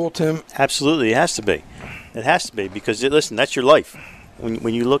the school, Tim? Absolutely, it has to be. It has to be because listen, that's your life.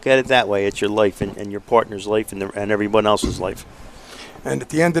 When you look at it that way, it's your life and your partner's life and everyone else's life. And at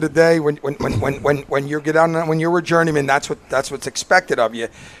the end of the day, when you get on, when you're a journeyman, that's what's expected of you.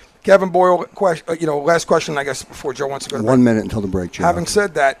 Kevin Boyle, last question, I guess, before Joe wants to go to break. 1 minute until the break, Joe. Having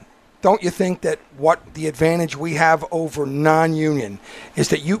said that, don't you think that what the advantage we have over non-union is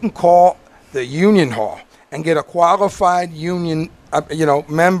that you can call the union hall and get a qualified union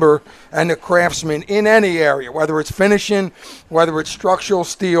member and a craftsman in any area, whether it's finishing, whether it's structural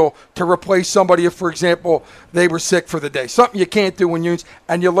steel, to replace somebody if, for example, they were sick for the day. Something you can't do in unions,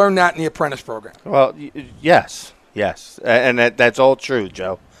 and you learn that in the apprentice program. Well, yes. And that's all true,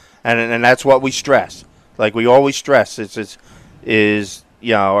 Joe. And that's what we stress. Like we always stress,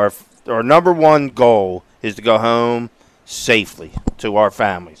 our number one goal is to go home safely to our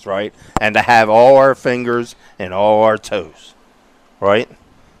families, right? And to have all our fingers and all our toes. Right?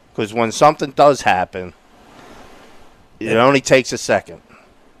 Because when something does happen, it only takes a second,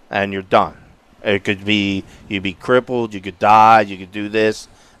 and you're done. It could be you'd be crippled, you could die, you could do this.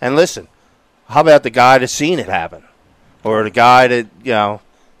 And listen, how about the guy that's seen it happen? Or the guy that,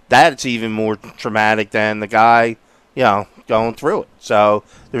 that's even more traumatic than the guy, going through it. So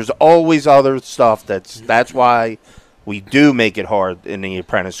there's always other stuff that's why we do make it hard in the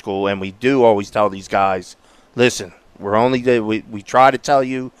apprentice school, and we do always tell these guys, listen, we try to tell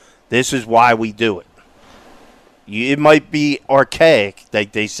you this is why we do it. It might be archaic,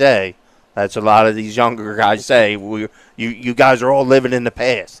 like they say. That's a lot of these younger guys say. You guys are all living in the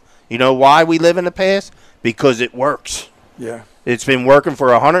past. You know why we live in the past? Because it works. Yeah. It's been working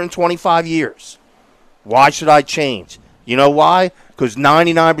for 125 years. Why should I change? You know why? Because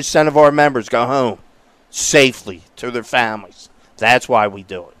 99% of our members go home safely to their families. That's why we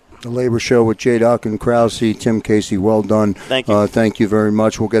do it. The Labor Show with J. Doc and Krause, Tim Casey, well done. Thank you. Thank you very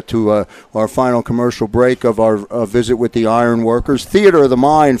much. We'll get to our final commercial break of our visit with the Iron Workers. Theater of the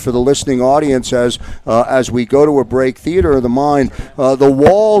Mind for the listening audience as we go to a break. Theater of the Mind. The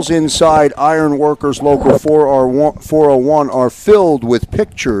walls inside Iron Workers Local 401 are filled with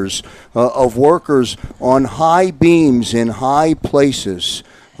pictures of workers on high beams in high places.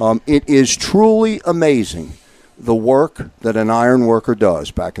 It is truly amazing, the work that an iron worker does.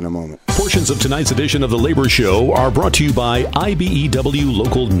 Back in a moment. Portions of tonight's edition of The Labor Show are brought to you by IBEW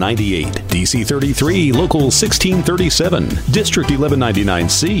Local 98, DC 33, Local 1637, District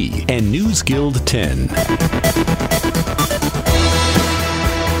 1199C, and News Guild 10.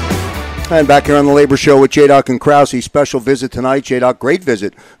 And back here on the Labor Show with J-Doc and Krause. Special visit tonight. J-Doc, great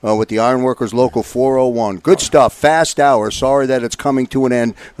visit with the Ironworkers Local 401. Good stuff. Fast hour. Sorry that it's coming to an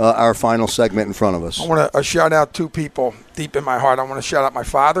end, our final segment in front of us. I want to shout out two people deep in my heart. I want to shout out my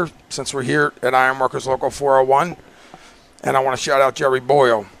father, since we're here at Ironworkers Local 401. And I want to shout out Jerry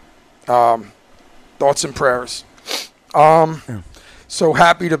Boyle. Thoughts and prayers. So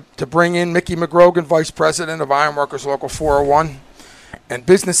happy to bring in Mickey McGrogan, Vice President of Ironworkers Local 401. And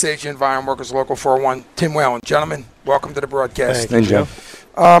business agent of Ironworkers Local 401, Tim Whalen. Gentlemen, welcome to the broadcast. Thank you,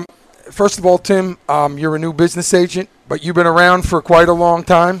 Joe. First of all, Tim, you're a new business agent, but you've been around for quite a long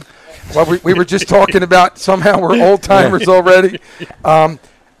time. Well, we were just talking about somehow we're old timers already.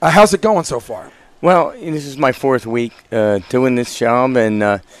 How's it going so far? Well, this is my 4th week doing this job, and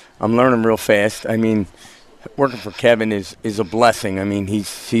I'm learning real fast. I mean, working for Kevin is a blessing. I mean,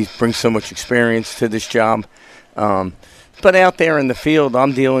 he brings so much experience to this job. But out there in the field,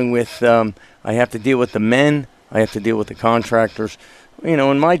 I'm dealing with, I have to deal with the men. I have to deal with the contractors. You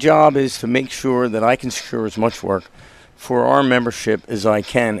know, and my job is to make sure that I can secure as much work for our membership as I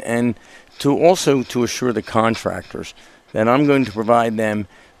can, and to assure the contractors that I'm going to provide them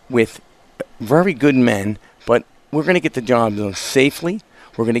with very good men, but we're going to get the job done safely.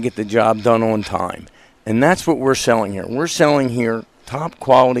 We're going to get the job done on time. And that's what we're selling here. We're selling here top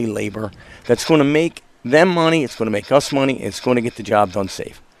quality labor that's going to make them money. It's going to make us money. It's going to get the job done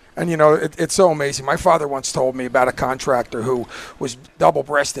safe. And, you know, it's so amazing. My father once told me about a contractor who was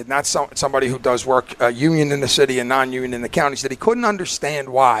double-breasted, not somebody who does work union in the city and non-union in the counties, that he couldn't understand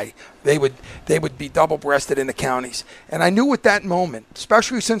why they would be double-breasted in the counties. And I knew at that moment,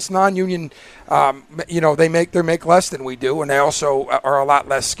 especially since non-union, you know, they make less than we do, and they also are a lot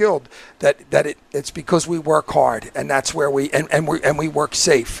less skilled, that it's because we work hard, and that's where we work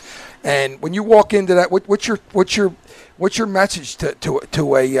safe. And when you walk into that, what's your message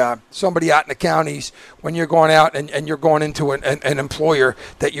to a somebody out in the counties when you're going out and you're going into an employer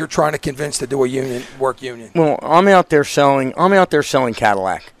that you're trying to convince to do a work union? Well, I'm out there selling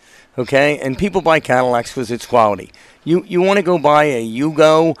Cadillac, okay? And people buy Cadillacs because it's quality. You want to go buy a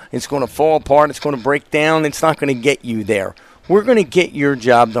Yugo, it's going to fall apart, it's going to break down, it's not going to get you there. We're going to get your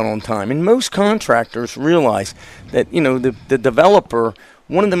job done on time. And most contractors realize that, you know, the developer,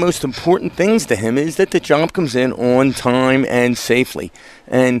 one of the most important things to him is that the job comes in on time and safely.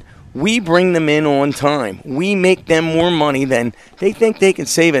 And we bring them in on time. We make them more money than they think they can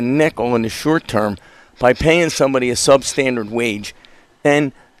save a nickel in the short term by paying somebody a substandard wage.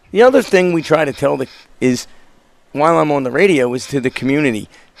 And the other thing we try to tell is, while I'm on the radio, is to the community.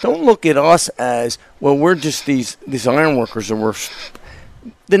 Don't look at us as, well, we're just these iron workers, or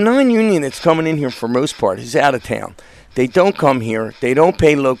the non-union that's coming in here for most part is out of town. They don't come here. They don't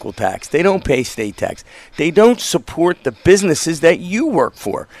pay local tax. They don't pay state tax. They don't support the businesses that you work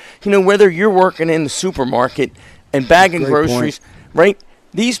for. You know, whether you're working in the supermarket and bagging groceries, right?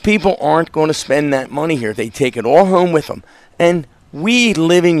 These people aren't going to spend that money here. They take it all home with them. And we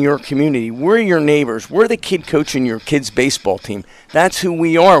live in your community. We're your neighbors. We're the kid coaching your kid's baseball team. That's who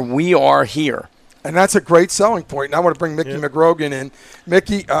we are. We are here. And that's a great selling point. And I want to bring Mickey McGrogan in.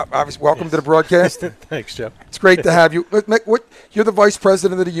 Mickey, obviously, welcome to the broadcast. Thanks, Joe. It's great to have you. You're the vice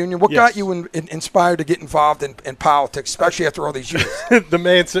president of the union. What got you inspired to get involved in politics, especially after all these years? The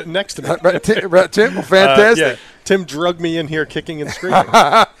man sitting next to me. Tim, well, fantastic. Tim drugged me in here kicking and screaming.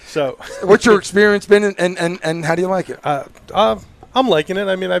 So, what's your experience been, and how do you like it? I'm liking it.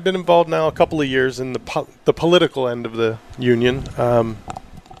 I mean, I've been involved now a couple of years in the political end of the union.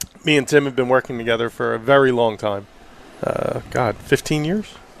 Me and Tim have been working together for a very long time. 15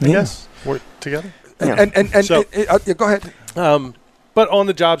 years, I guess, we're together. Go ahead. But on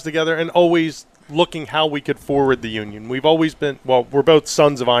the jobs together and always looking how we could forward the union. We've always been, well, we're both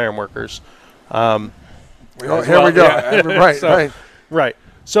sons of iron workers. Here we go. Yeah. Right.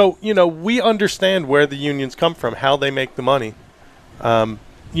 So, you know, we understand where the unions come from, how they make the money.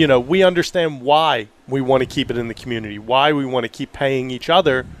 You know, we understand why we want to keep it in the community, why we want to keep paying each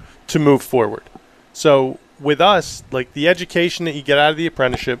other to move forward. So with us, like the education that you get out of the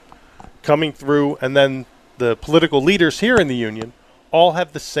apprenticeship coming through, and then the political leaders here in the union all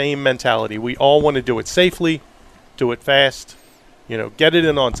have the same mentality. We all want to do it safely, do it fast, you know, get it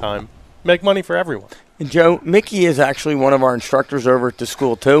in on time, make money for everyone. And Joe, Mickey is actually one of our instructors over at the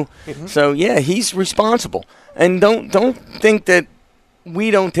school too. Mm-hmm. So yeah, he's responsible. And don't think that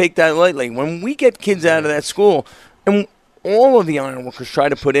we don't take that lightly. When we get kids out of that school, and all of the ironworkers try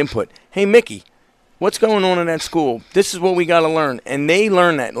to put input. Hey, Mickey, what's going on in that school? This is what we got to learn. And they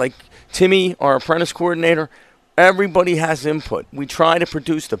learn that. Like Timmy, our apprentice coordinator, everybody has input. We try to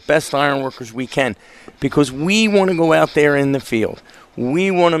produce the best ironworkers we can because we want to go out there in the field.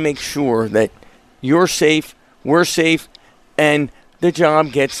 We want to make sure that you're safe, we're safe, and the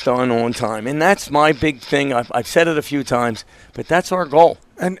job gets done on time. And that's my big thing. I've said it a few times, but that's our goal.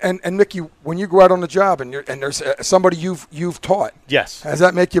 And Mickey, when you go out on the job and there's somebody you've taught, yes, does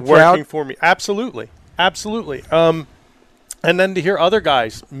that make you proud? Working for me, absolutely. And then to hear other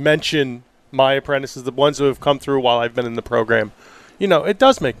guys mention my apprentices, the ones who have come through while I've been in the program, you know, it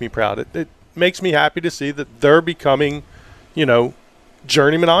does make me proud. It makes me happy to see that they're becoming, you know,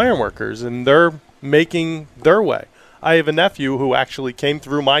 journeyman ironworkers and they're making their way. I have a nephew who actually came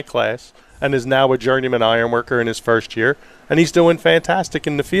through my class and is now a journeyman ironworker in his first year, and he's doing fantastic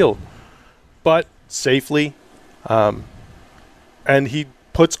in the field. but safely, and he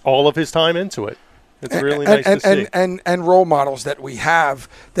puts all of his time into it. It's really nice to see. And role models that we have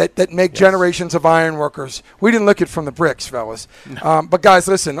that make generations of iron workers. We didn't look at from the bricks, fellas. But guys,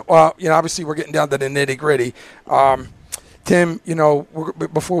 listen. Obviously we're getting down to the nitty gritty. Tim,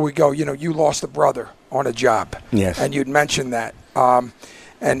 before we go, you lost a brother on a job. Yes. And you'd mentioned that.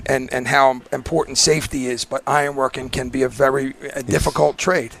 And how important safety is, but ironworking can be a very difficult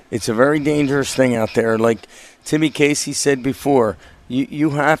trade. It's a very dangerous thing out there. Like Timmy Casey said before, you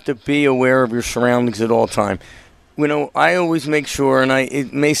have to be aware of your surroundings at all time. I always make sure, and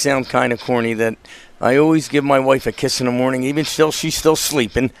it may sound kind of corny, that I always give my wife a kiss in the morning, even still she's still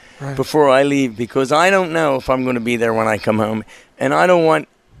sleeping, before I leave, because I don't know if I'm going to be there when I come home, and I want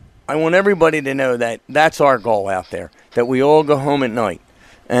everybody to know that that's our goal out there, that we all go home at night.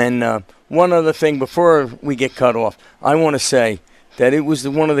 And one other thing before we get cut off, I want to say that it was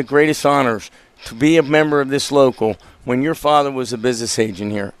one of the greatest honors to be a member of this local when your father was a business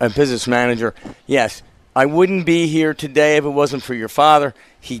agent here, a business manager. Yes, I wouldn't be here today if it wasn't for your father.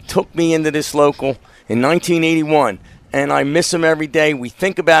 He took me into this local in 1981, and I miss him every day. We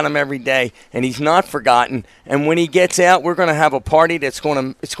think about him every day, and he's not forgotten. And when he gets out, we're going to have a party it's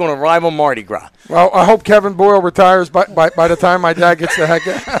going to rival Mardi Gras. Well, I hope Kevin Boyle retires by the time my dad gets the heck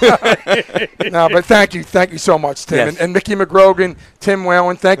out. No, but thank you so much, Tim. Yes. And Mickey McGrogan, Tim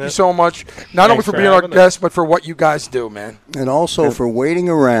Whalen, thank you so much, not only for being our guest, but for what you guys do, man. And also for waiting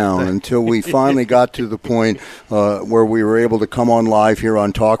around until we finally got to the point where we were able to come on live here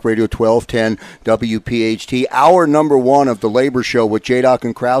on Talk Radio 1210 WPHT. Hour number 1 of the Labor Show with J-Doc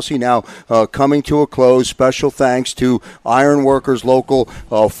and Krause now coming to a close. Special thanks to Iron Workers Local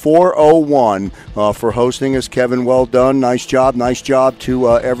 401 for hosting us. Kevin, well done. Nice job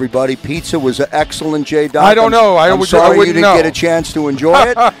to everybody. Pizza was excellent, J-Doc. I don't know. I'm sorry you didn't get a chance to enjoy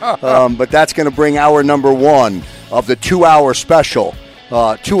it, but that's going to bring hour number 1 of the 2-hour special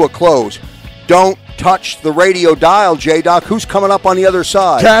to a close. Don't touch the radio dial, J-Doc. Who's coming up on the other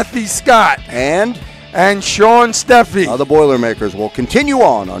side? Kathy Scott. And Sean Steffi. The Boilermakers will continue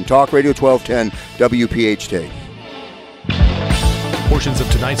on Talk Radio 1210 WPHT. Portions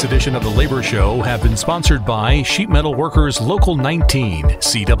of tonight's edition of The Labor Show have been sponsored by Sheet Metal Workers Local 19,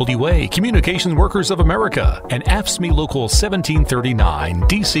 CWA, Communications Workers of America, and AFSCME Local 1739,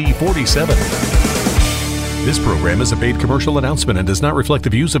 DC 47. This program is a paid commercial announcement and does not reflect the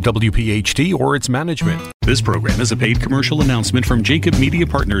views of WPHT or its management. This program is a paid commercial announcement from JAKIB Media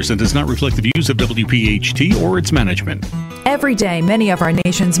Partners and does not reflect the views of WPHT or its management. Every day, many of our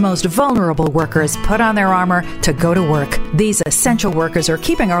nation's most vulnerable workers put on their armor to go to work. These essential workers are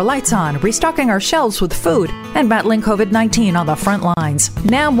keeping our lights on, restocking our shelves with food, and battling COVID-19 on the front lines.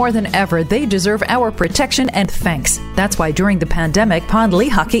 Now more than ever, they deserve our protection and thanks. That's why during the pandemic, Pond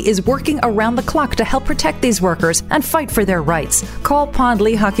Lehocky is working around the clock to help protect these workers and fight for their rights. Call Pond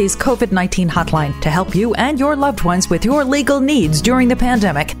Lehocky's COVID-19 hotline to help you and your loved ones with your legal needs during the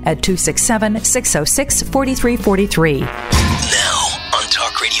pandemic at 267-606-4343. Now on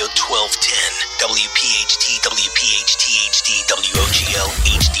Talk Radio 1210, WPHT, WPHT HD, WOGL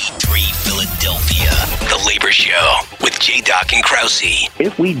HD3 Philadelphia. The Labor Show with J-Doc and Krause.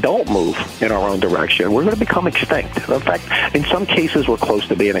 If we don't move in our own direction, we're going to become extinct. In fact, in some cases, we're close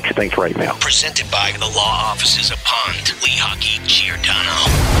to being extinct right now. Presented by the law offices of Pond, Lehocky, Giordano.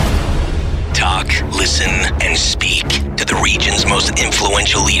 Talk, listen, and speak to the region's most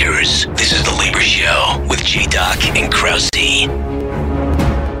influential leaders. This is The Labor Show with J-Doc and Krause.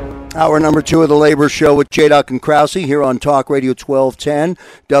 Hour number 2 of the Labor Show with J-Doc and Krause here on Talk Radio 1210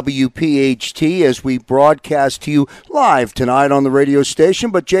 WPHT as we broadcast to you live tonight on the radio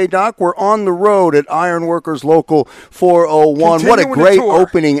station. But J-Doc, we're on the road at Iron Workers Local 401. What a great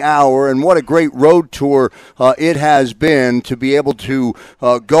opening hour and what a great road tour it has been to be able to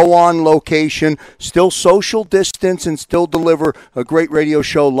go on location, still social distance, and still deliver a great radio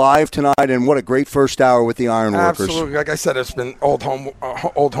show live tonight. And what a great first hour with the Iron Workers. Absolutely. Like I said, it's been old home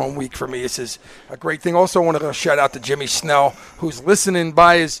week for me. This is a great thing. Also, I want to shout out to Jimmy Snell, who's listening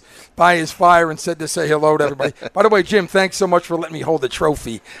by his fire and said to say hello to everybody. By the way, Jim, thanks so much for letting me hold the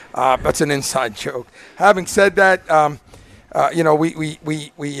trophy. That's an inside joke. Having said that, we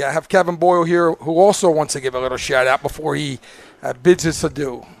have Kevin Boyle here, who also wants to give a little shout out before he bids us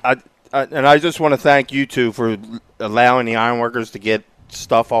adieu. And I just want to thank you two for allowing the Ironworkers to get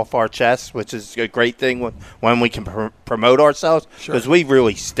stuff off our chests, which is a great thing when we can promote ourselves, because we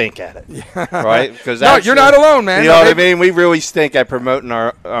really stink at it, right? Because no, you're not alone, man. You know what I mean? We really stink at promoting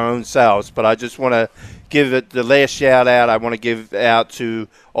our own selves. But I just want to give it the last shout out. I want to give out to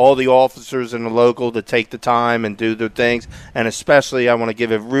all the officers in the local to take the time and do their things, and especially I want to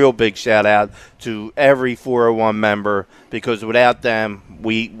give a real big shout out to every 401 member, because without them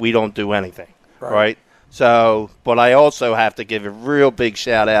we don't do anything, right? So, but I also have to give a real big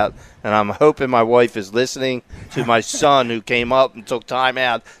shout out, and I'm hoping my wife is listening, to my son who came up and took time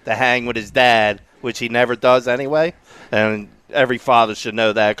out to hang with his dad, which he never does anyway, and every father should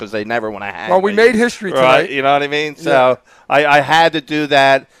know that, because they never want to hang. Well, we made history tonight. Right? You know what I mean? So I had to do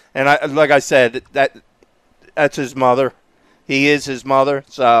that, and like I said, that's his mother. He is his mother.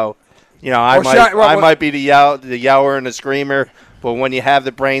 So, you know, I might be the yeller and the screamer, but when you have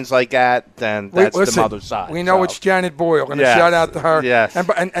the brains like that, then that's the mother's side. We know it's Janet Boyle, and a shout out to her. Yes, and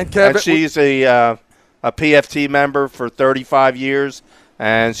Kevin, and she's a PFT member for 35 years.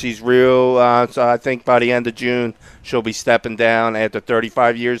 And she's real, so I think by the end of June, she'll be stepping down after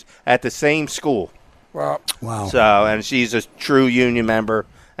 35 years at the same school. Wow. So, and she's a true union member.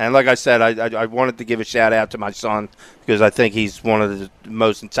 And like I said, I wanted to give a shout-out to my son, because I think he's one of the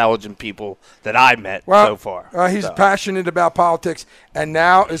most intelligent people that I've met so far. He's passionate about politics, and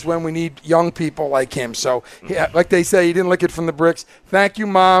now is when we need young people like him. So, like they say, he didn't lick it from the bricks. Thank you,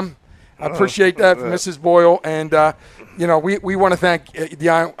 Mom. I appreciate that from Mrs. Boyle. And, you know, we want to thank the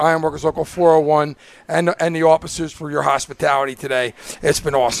Ironworkers Local 401 and the officers for your hospitality today. It's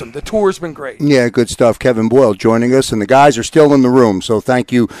been awesome. The tour's been great. Yeah, good stuff. Kevin Boyle joining us, and the guys are still in the room. So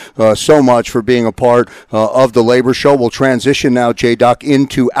thank you so much for being a part of the Labor Show. We'll transition now, J-Doc,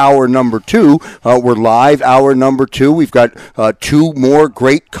 into hour number 2. We're live, hour number 2. We've got 2 more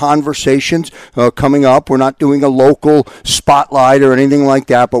great conversations coming up. We're not doing a local spotlight or anything like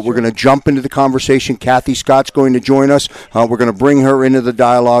that, but we're going to jump into the conversation. Kathy Scott's going to join us. We're going to bring her into the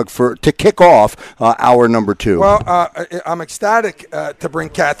dialogue to kick off hour number 2. Well, I'm ecstatic to bring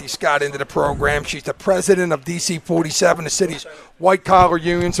Kathy Scott into the program. She's the president of DC 47, the city's white-collar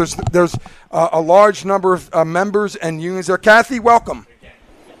unions. There's a large number of members and unions there. Kathy, welcome.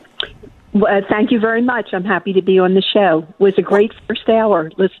 Well, thank you very much. I'm happy to be on the show. It was a great first hour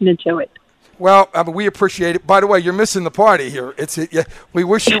listening to it. Well, we appreciate it. By the way, you're missing the party here. We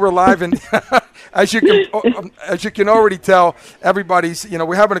wish you were live, and as you can already tell, everybody's,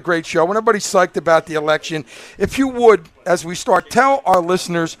 we're having a great show. Everybody's psyched about the election. If you would, as we start, tell our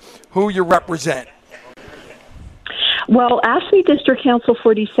listeners who you represent. Well, AFSCME District Council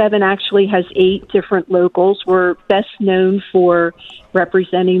 47 actually has 8 different locals. We're best known for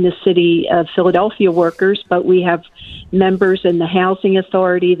representing the city of Philadelphia workers, but we have members in the Housing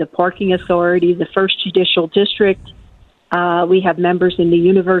Authority, the Parking Authority, the First Judicial District. We have members in the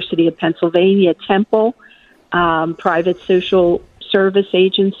University of Pennsylvania, Temple, private social service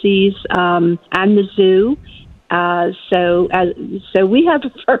agencies, and the zoo. So we have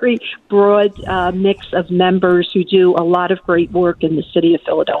a very broad mix of members who do a lot of great work in the city of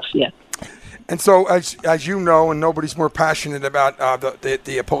Philadelphia. And so, as you know, and nobody's more passionate about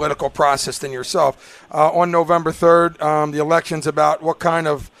the political process than yourself, on November 3rd, the election's about what kind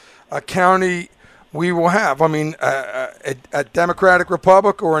of county we will have. I mean, a Democratic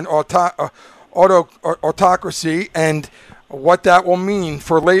Republic or an autocracy, and what that will mean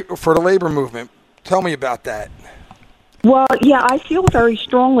for the labor movement. Tell me about that. Well, yeah, I feel very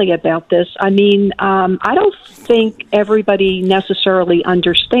strongly about this. I mean, I don't think everybody necessarily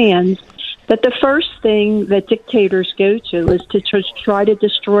understands that the first thing that dictators go to is to try to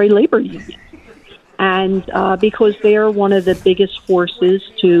destroy labor unions. And because they're one of the biggest forces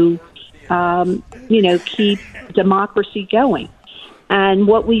to, keep democracy going. And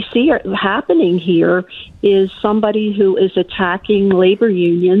what we see happening here is somebody who is attacking labor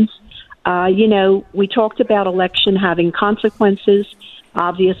unions. We talked about election having consequences.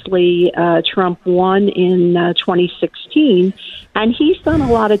 Obviously, Trump won in 2016, and he's done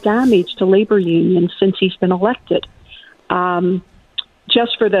a lot of damage to labor unions since he's been elected.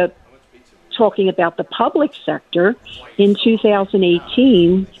 Just for talking about the public sector, in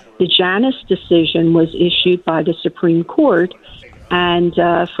 2018, the Janus decision was issued by the Supreme Court, and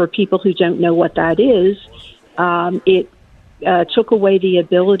for people who don't know what that is, it took away the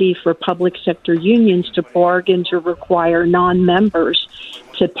ability for public sector unions to bargain to require non-members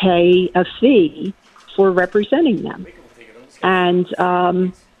to pay a fee for representing them. And,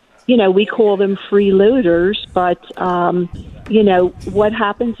 we call them freeloaders, but, what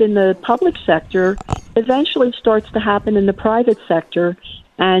happens in the public sector eventually starts to happen in the private sector.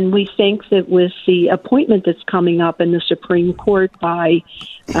 And we think that with the appointment that's coming up in the Supreme Court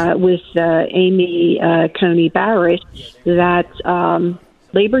with Amy Coney Barrett, that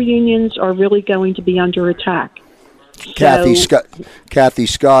labor unions are really going to be under attack. Kathy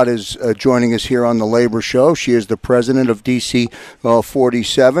Scott is joining us here on the Labor Show. She is the president of DC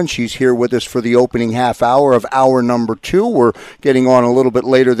 47. She's here with us for the opening half hour of hour number 2. We're getting on a little bit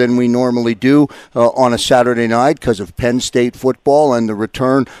later than we normally do on a Saturday night because of Penn State football and the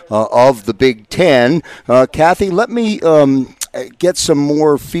return of the Big Ten. Kathy, let me get some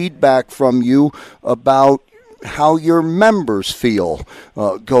more feedback from you about how your members feel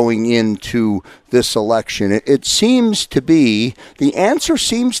going into this election. It seems to be, the answer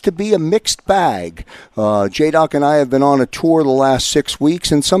seems to be a mixed bag. J-Doc and I have been on a tour the last 6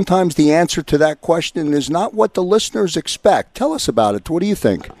 weeks, and sometimes the answer to that question is not what the listeners expect. Tell us about it. What do you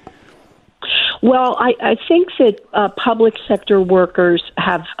think? Well, I think that public sector workers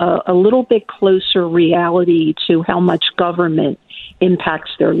have a little bit closer reality to how much government impacts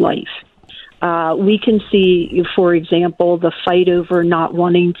their life. We can see, for example, the fight over not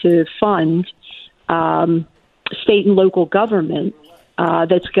wanting to fund state and local government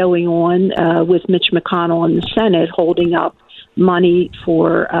that's going on with Mitch McConnell in the Senate holding up money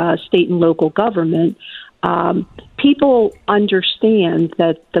for state and local government. People understand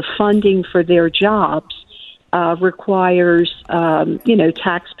that the funding for their jobs requires,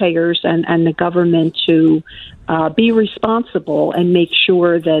 taxpayers and the government to be responsible and make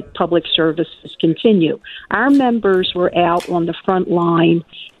sure that public services continue. Our members were out on the front line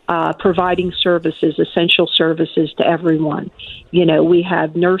providing services, essential services to everyone. You know, we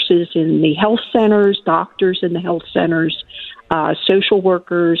have nurses in the health centers, doctors in the health centers, social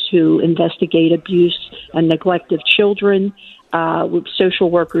workers who investigate abuse and neglect of children, social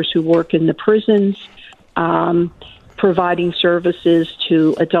workers who work in the prisons, providing services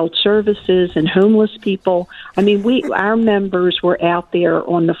to adult services and homeless people. I mean, our members were out there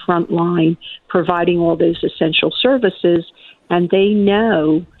on the front line providing all those essential services, and they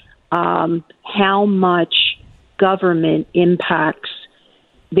know how much government impacts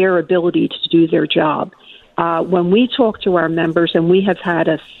their ability to do their job. When we talk to our members, and we have had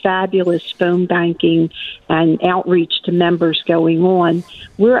a fabulous phone banking and outreach to members going on,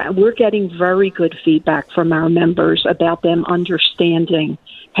 we're getting very good feedback from our members about them understanding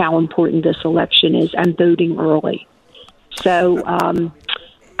how important this election is and voting early. So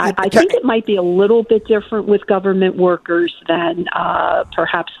I think it might be a little bit different with government workers than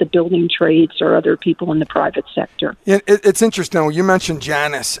perhaps the building trades or other people in the private sector. Yeah, it's interesting. You mentioned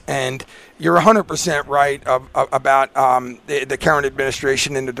Janice, and you're 100% right about the current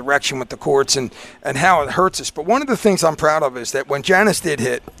administration and the direction with the courts and how it hurts us. But one of the things I'm proud of is that when Janice did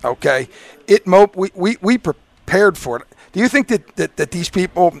hit, we prepared for it. Do you think that these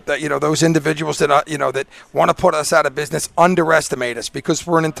people, that those individuals that that want to put us out of business, underestimate us? Because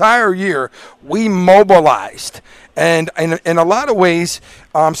for an entire year we mobilized, and in a lot of ways,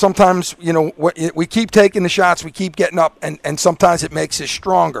 sometimes we keep taking the shots, we keep getting up, and sometimes it makes us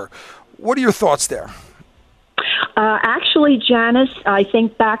stronger. What are your thoughts there? Actually, Janice, I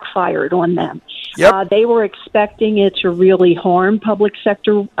think backfired on them. Yep. They were expecting it to really harm public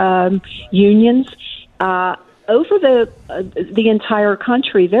sector unions. Over the entire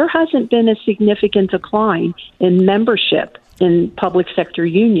country, there hasn't been a significant decline in membership in public sector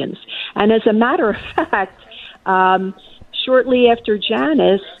unions. And as a matter of fact, shortly after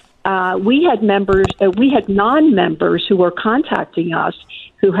Janice, we had non-members who were contacting us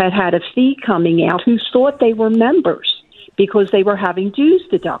who had a fee coming out who thought they were members because they were having dues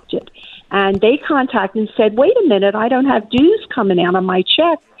deducted. And they contacted and said, wait a minute, I don't have dues coming out on my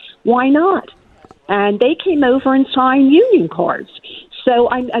check. Why not? And they came over and signed union cards. So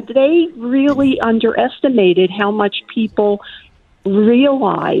they really underestimated how much people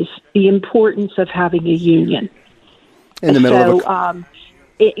realize the importance of having a union. In the middle of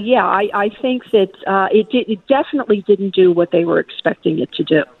I think that it definitely didn't do what they were expecting it to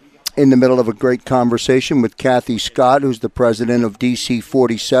do. In the middle of a great conversation with Kathy Scott, who's the president of DC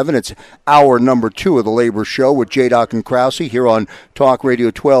 47. It's hour number 2 of the Labor Show with J-Doc and Krause here on Talk Radio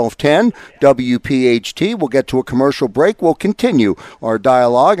 1210 WPHT. We'll get to a commercial break. We'll continue our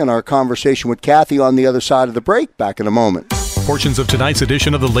dialogue and our conversation with Kathy on the other side of the break. Back in a moment. Portions of tonight's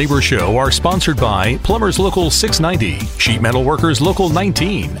edition of the Labor Show are sponsored by Plumbers Local 690, Sheet Metal Workers Local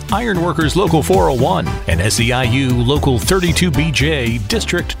 19, Iron Workers Local 401, and SEIU Local 32BJ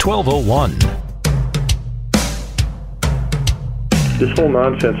District 1201. This whole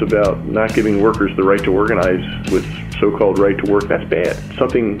nonsense about not giving workers the right to organize with so-called right to work, that's bad.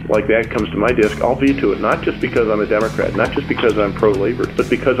 Something like that comes to my desk, I'll veto it, not just because I'm a Democrat, not just because I'm pro-labor, but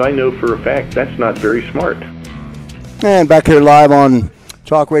because I know for a fact that's not very smart. And back here live on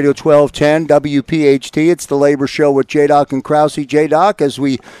Talk Radio 1210, WPHT. It's the Labor Show with J-Doc and Krause. J-Doc, as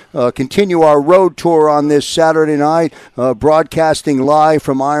we continue our road tour on this Saturday night, broadcasting live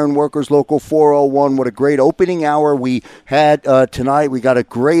from Iron Workers Local 401. What a great opening hour we had tonight. We got a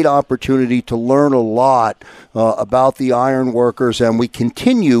great opportunity to learn a lot about the Iron Workers, and we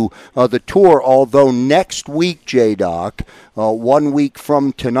continue the tour, although next week, J-Doc, 1 week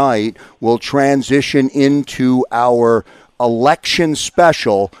from tonight, we'll transition into our election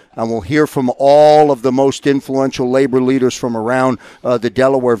special, and we'll hear from all of the most influential labor leaders from around the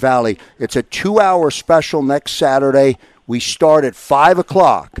Delaware Valley. It's a 2-hour special next Saturday. We start at 5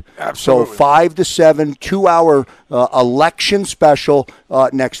 o'clock. Absolutely. So 5 to 7, 2-hour election special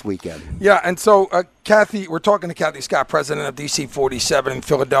next weekend. Yeah, and so, Kathy, we're talking to Kathy Scott, president of DC 47 in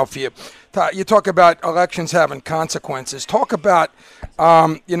Philadelphia. You talk about elections having consequences. Talk about,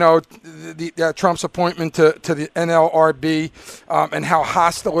 Trump's appointment to the NLRB and how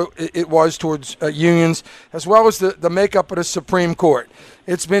hostile it was towards unions, as well as the makeup of the Supreme Court.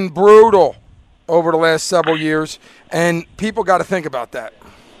 It's been brutal over the last several years, and people got to think about that.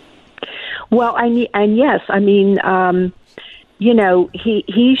 Well, he's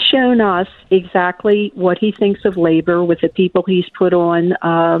shown us exactly what he thinks of labor with the people he's put on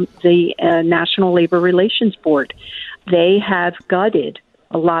the National Labor Relations Board. They have gutted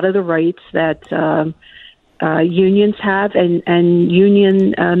a lot of the rights that unions have and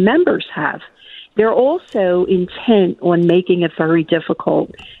union members have. They're also intent on making it very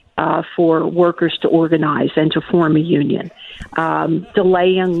difficult for workers to organize and to form a union,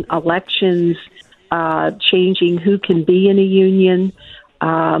 delaying elections, changing who can be in a union.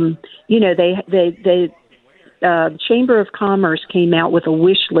 The Chamber of Commerce came out with a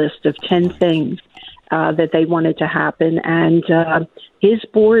wish list of 10 things that they wanted to happen, and his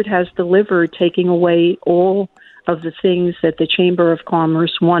board has delivered, taking away all of the things that the Chamber of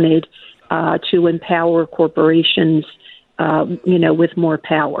Commerce wanted to empower corporations with more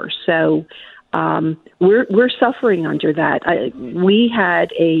power. So we're suffering under that. We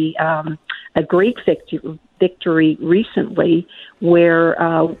had a great victory recently where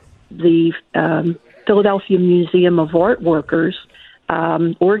the Philadelphia Museum of Art Workers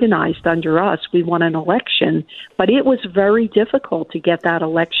organized under us. We won an election, but it was very difficult to get that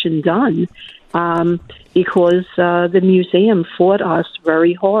election done because the museum fought us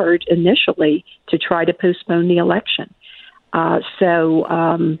very hard initially to try to postpone the election.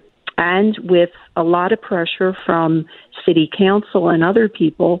 And with a lot of pressure from city council and other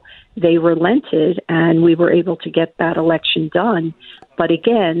people, they relented and we were able to get that election done. But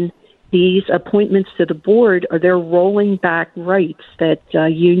again, these appointments to the board they're rolling back rights that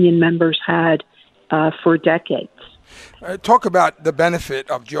union members had for decades. Talk about the benefit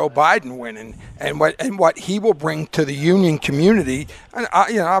of Joe Biden winning and what he will bring to the union community, and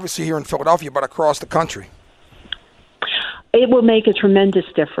obviously here in Philadelphia, but across the country. It will make a tremendous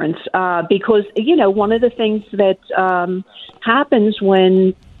difference because, one of the things that happens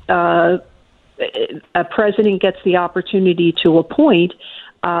when a president gets the opportunity to appoint,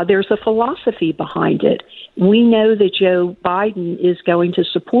 there's a philosophy behind it. We know that Joe Biden is going to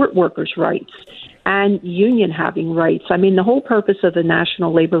support workers' rights and union having rights. I mean, the whole purpose of the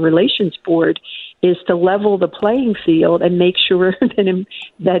National Labor Relations Board is to level the playing field and make sure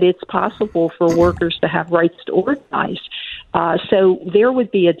that it's possible for workers to have rights to organize. So there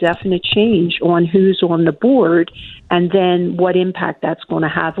would be a definite change on who's on the board and then what impact that's going to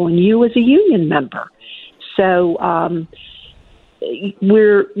have on you as a union member. So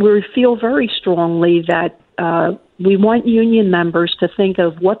we feel very strongly that we want union members to think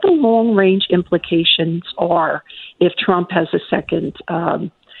of what the long-range implications are if Trump has a second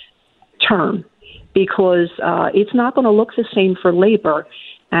term, because it's not going to look the same for labor.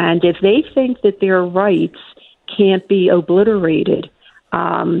 And if they think that their rights can't be obliterated,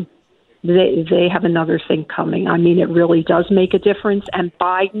 they have another thing coming. I mean, it really does make a difference, and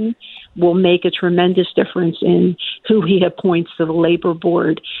Biden will make a tremendous difference in who he appoints to the labor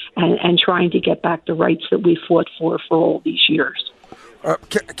board and trying to get back the rights that we fought for all these years.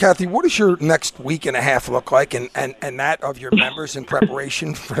 Kathy, what does your next week and a half look like, and that of your members in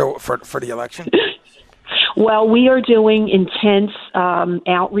preparation for the election? Well, we are doing intense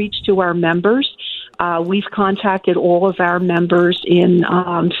outreach to our members. We've contacted all of our members in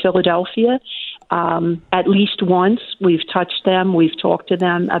Philadelphia at least once. We've touched them. We've talked to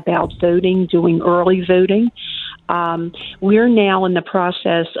them about voting, doing early voting. We're now in the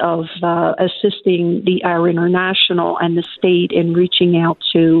process of assisting our international and the state in reaching out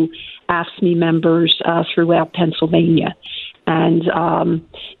to AFSCME members throughout Pennsylvania. And,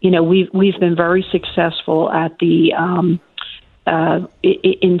 we've been very successful at in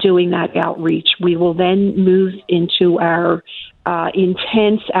doing that outreach. We will then move into our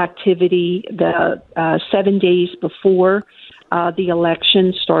intense activity the 7 days before the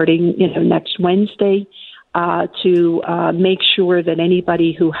election, starting next Wednesday, to make sure that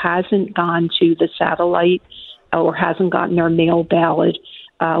anybody who hasn't gone to the satellite or hasn't gotten their mail ballot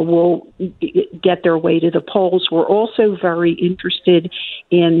will get their way to the polls. We're also very interested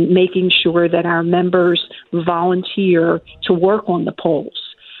in making sure that our members volunteer to work on the polls.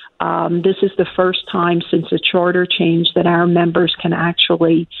 This is the first time since the charter change that our members can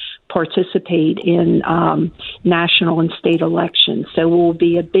actually participate in national and state elections. So it will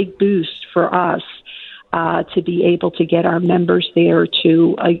be a big boost for us to be able to get our members there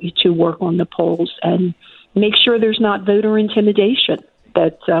to work on the polls and make sure there's not voter intimidation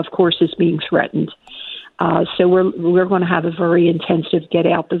that, of course, is being threatened. So we're going to have a very intensive Get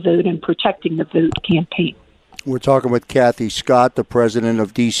Out the Vote and Protecting the Vote campaign. We're talking with Kathy Scott, the president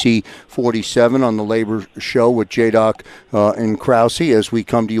of DC 47, on the Labor Show with J-Doc and Krause, as we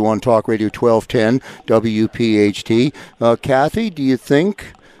come to you on Talk Radio 1210 WPHT. Kathy, do you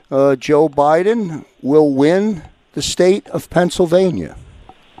think Joe Biden will win the state of Pennsylvania?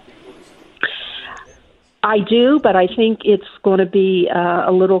 I do, but I think it's going to be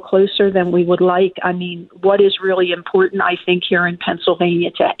a little closer than we would like. I mean, what is really important, I think, here in Pennsylvania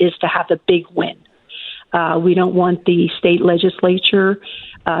is to have a big win. We don't want the state legislature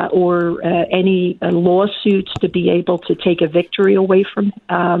or any lawsuits to be able to take a victory away from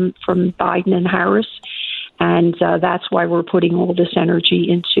Biden and Harris. And that's why we're putting all this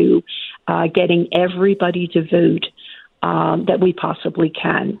energy into getting everybody to vote that we possibly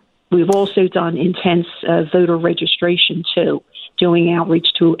can. We've also done intense voter registration, too, doing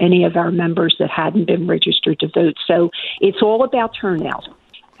outreach to any of our members that hadn't been registered to vote. So it's all about turnout.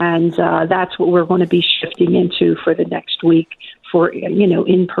 And that's what we're going to be shifting into for the next week for,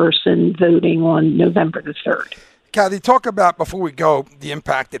 in-person voting on November the 3rd. Kathy, talk about, before we go, the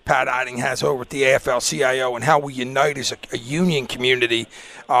impact that Pat Eiding has over at the AFL-CIO and how we unite as a union community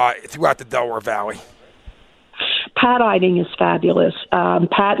throughout the Delaware Valley. Pat Eiding is fabulous.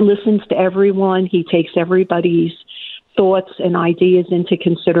 Pat listens to everyone. He takes everybody's thoughts and ideas into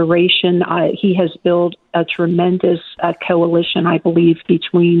consideration. He has built a tremendous coalition, I believe,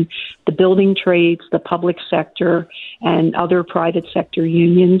 between the building trades, the public sector, and other private sector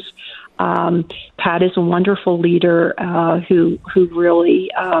unions. Pat is a wonderful leader who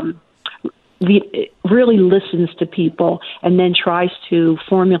really listens to people and then tries to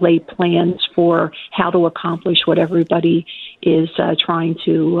formulate plans for how to accomplish what everybody is trying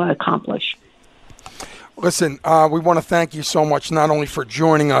to accomplish. Listen, we want to thank you so much, not only for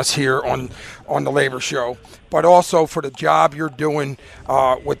joining us here on the Labor Show, but also for the job you're doing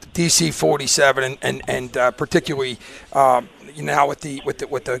with DC 47 and particularly now with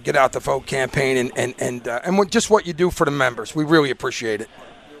the Get Out the Vote campaign and just what you do for the members. We really appreciate it.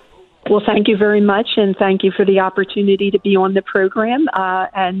 Well, thank you very much, and thank you for the opportunity to be on the program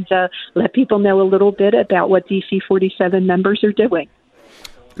and let people know a little bit about what DC 47 members are doing.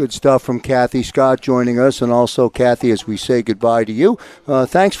 Good stuff from Kathy Scott joining us, and also, Kathy, as we say goodbye to you,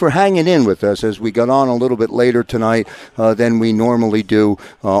 thanks for hanging in with us as we got on a little bit later tonight than we normally do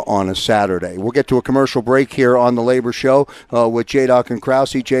on a Saturday. We'll get to a commercial break here on the Labor Show with J-Doc and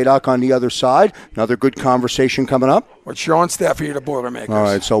Krause. J-Doc on the other side. Another good conversation coming up. With Sean Stafford, the Boilermakers. All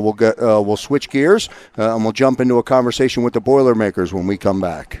right, so we'll switch gears and we'll jump into a conversation with the Boilermakers when we come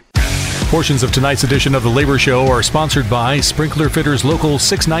back. Portions of tonight's edition of The Labor Show are sponsored by Sprinkler Fitters Local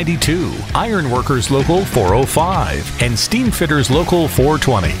 692, Iron Workers Local 405, and Steam Fitters Local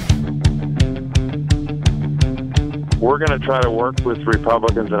 420. We're going to try to work with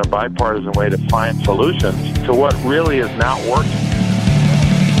Republicans in a bipartisan way to find solutions to what really is not working.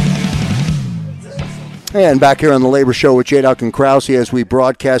 And back here on the Labor Show with J-Doc and Krause as we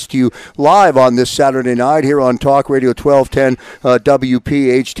broadcast to you live on this Saturday night here on Talk Radio 1210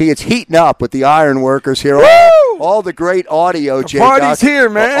 WPHT. It's heating up with the Iron Workers here. All the great audio, J-Doc. Party's here,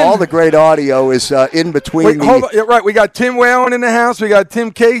 man. All the great audio is in between. Hold on. Yeah, right, we got Tim Whalen in the house. We got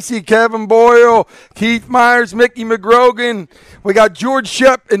Tim Casey, Kevin Boyle, Keith Myers, Mickey McGrogan. We got George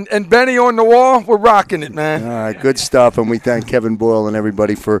Shep and Benny on the wall. We're rocking it, man. All right, good stuff. And we thank Kevin Boyle and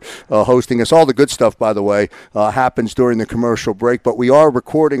everybody for hosting us. All the good stuff, by the way, happens during the commercial break. But we are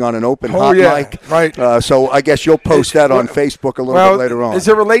recording on an open hot mic. Right. So I guess you'll post that on Facebook a little bit later on. Is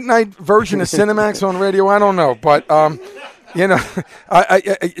there a late night version of Cinemax on radio? I don't know. But But you know, I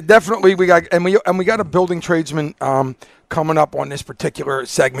definitely we got a building tradesman coming up on this particular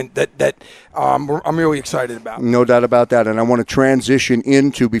segment that I'm really excited about. No doubt about that. And I want to transition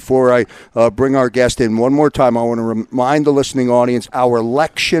into, before I bring our guest in one more time, I want to remind the listening audience our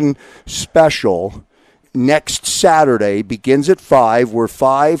election special next Saturday begins at 5. We're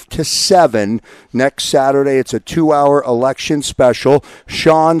 5 to 7 next Saturday. It's a 2-hour election special.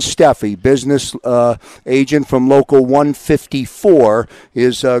 Sean Steffi, business agent from Local 154,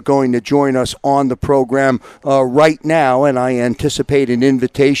 is going to join us on the program right now, and I anticipate an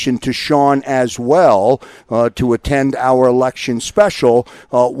invitation to Sean as well to attend our election special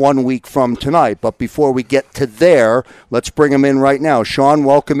 1 week from tonight. But before we get to there, let's bring him in right now. Sean,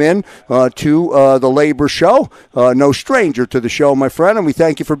 welcome in to the Labor Show. No stranger to the show, my friend, and we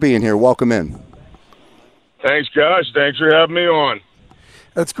thank you for being here. Welcome in. Thanks, guys. Thanks for having me on.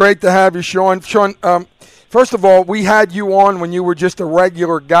 It's great to have you, Sean. Sean, first of all, we had you on when you were just a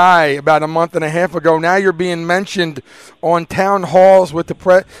regular guy about a month and a half ago. Now you're being mentioned on town halls with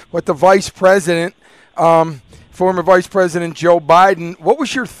the vice president, former Vice President Joe Biden. What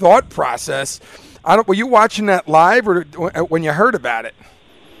was your thought process? Were you watching that live or when you heard about it?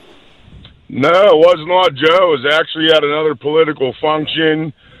 No, it wasn't on Joe. It was actually at another political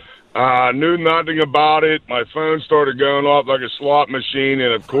function. Knew nothing about it. My phone started going off like a slot machine,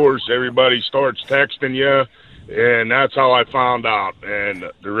 and of course, everybody starts texting you, and that's how I found out. And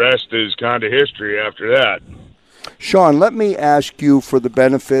the rest is kind of history after that. Sean, let me ask you, for the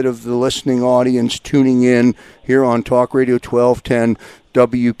benefit of the listening audience tuning in here on Talk Radio 1210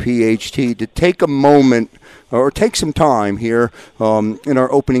 WPHT, to take a moment or take some time here in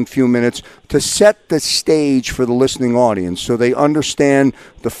our opening few minutes to set the stage for the listening audience so they understand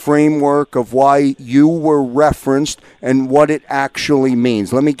the framework of why you were referenced and what it actually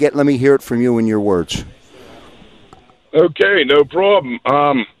means. Let me hear it from you in your words. Okay, no problem.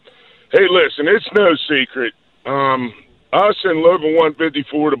 Hey, listen, it's no secret. Us and Local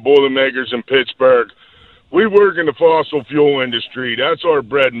 154, the Boilermakers in Pittsburgh, we work in the fossil fuel industry. That's our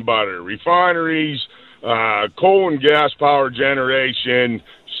bread and butter. Refineries, coal and gas power generation,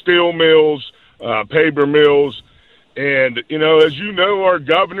 steel mills, paper mills. And, you know, as you know, our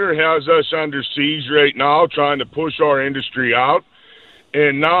governor has us under siege right now trying to push our industry out.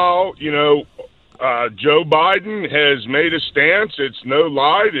 And now, you know, Joe Biden has made a stance. It's no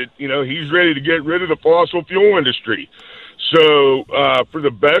lie that, you know, he's ready to get rid of the fossil fuel industry. So for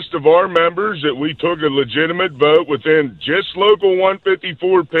the best of our members, that we took a legitimate vote within just Local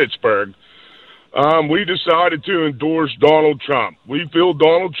 154 Pittsburgh, we decided to endorse Donald Trump. We feel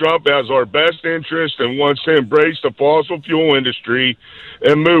Donald Trump has our best interest and wants to embrace the fossil fuel industry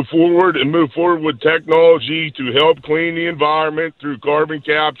and move forward with technology to help clean the environment through carbon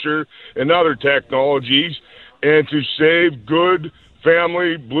capture and other technologies, and to save good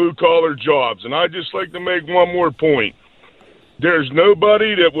family blue-collar jobs. And I'd just like to make one more point. There's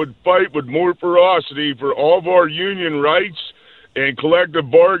nobody that would fight with more ferocity for all of our union rights and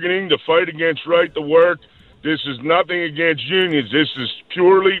collective bargaining to fight against right to work. This is nothing against unions. This is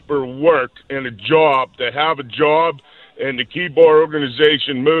purely for work and a job, to have a job and to keep our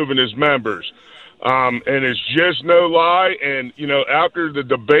organization moving as members. And it's just no lie. And, you know, after the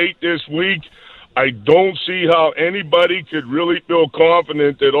debate this week, I don't see how anybody could really feel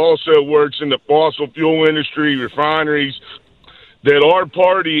confident that also works in the fossil fuel industry, refineries, that our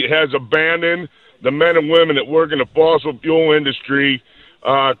party has abandoned the men and women that work in the fossil fuel industry,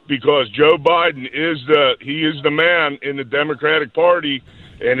 because Joe Biden is the man in the Democratic Party,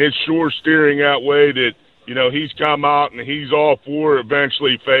 and it's sure steering that way that, you know, he's come out and he's all for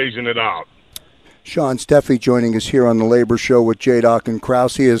eventually phasing it out. Sean Steffi joining us here on the Labor Show with J-Doc and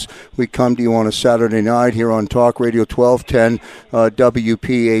Krause as we come to you on a Saturday night here on Talk Radio 1210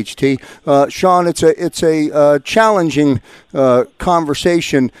 WPHT. Sean, it's a challenging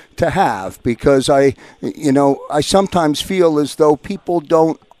conversation to have, because I sometimes feel as though people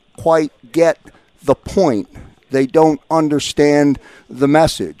don't quite get the point. They don't understand the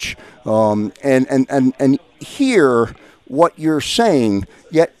message, and hear what you're saying,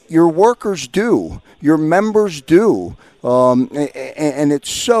 yet your workers do, your members do, and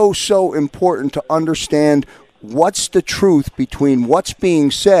it's so important to understand what's the truth between what's being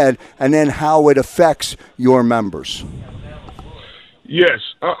said and then how it affects your members. Yes.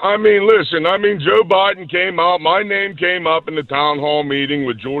 I mean, listen, Joe Biden came out. My name came up in the town hall meeting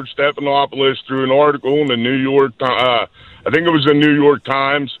with George Stephanopoulos through an article in the New York, I think it was the New York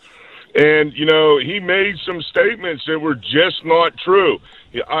Times. And, you know, he made some statements that were just not true.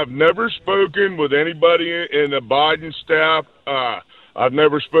 I've never spoken with anybody in the Biden staff. I've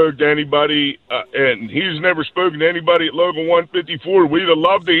never spoke to anybody, and he's never spoken to anybody at Local 154. We'd have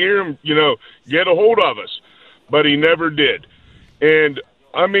loved to hear him, get a hold of us, but he never did. And,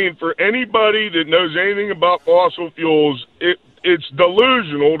 I mean, for anybody that knows anything about fossil fuels, it's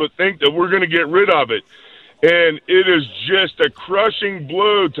delusional to think that we're going to get rid of it. And it is just a crushing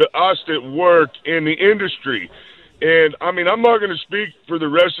blow to us that work in the industry. And, I mean, I'm not going to speak for the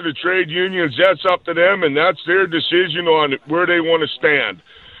rest of the trade unions. That's up to them, and that's their decision on where they want to stand.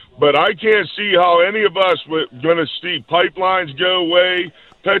 But I can't see how any of us are going to see pipelines go away,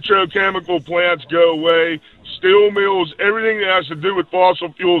 petrochemical plants go away, steel mills, everything that has to do with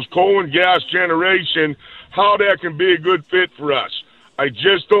fossil fuels, coal and gas generation, how that can be a good fit for us. I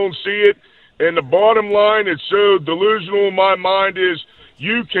just don't see it. And the bottom line, it's so delusional in my mind, is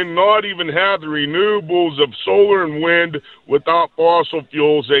you cannot even have the renewables of solar and wind without fossil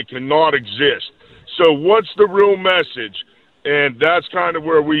fuels. They cannot exist. So what's the real message? And that's kind of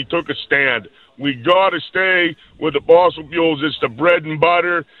where we took a stand. We got to stay with the fossil fuels. It's the bread and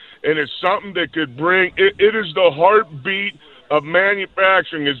butter, and it's something that could bring it is the heartbeat of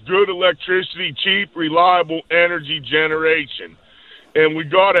manufacturing is good electricity, cheap, reliable energy generation. And we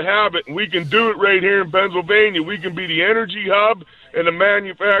got to have it, and we can do it right here in Pennsylvania. We can be the energy hub and the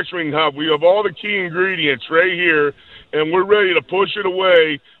manufacturing hub. We have all the key ingredients right here, and we're ready to push it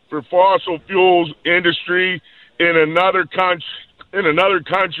away for fossil fuels industry in another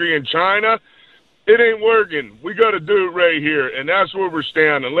country in China. It ain't working. We got to do it right here, and that's where we're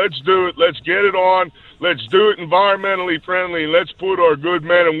standing. Let's do it. Let's get it on. Let's do it environmentally friendly. Let's put our good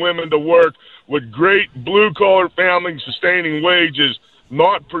men and women to work with great blue-collar family-sustaining wages,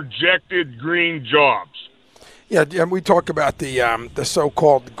 not projected green jobs. Yeah, and we talk about the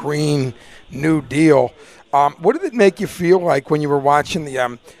so-called Green New Deal. What did it make you feel like when you were watching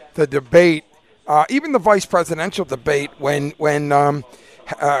the debate, even the vice presidential debate, when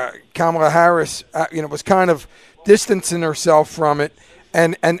Kamala Harris, was kind of distancing herself from it,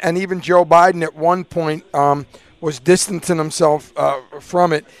 and even Joe Biden at one point was distancing himself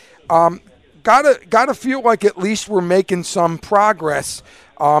from it. Gotta feel like at least we're making some progress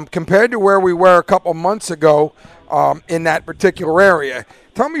compared to where we were a couple months ago in that particular area.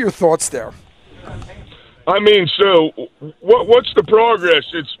 Tell me your thoughts there. I mean, so what's the progress?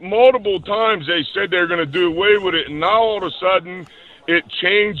 It's multiple times they said they're going to do away with it, and now all of a sudden it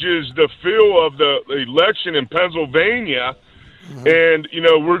changes the feel of the election in Pennsylvania, and,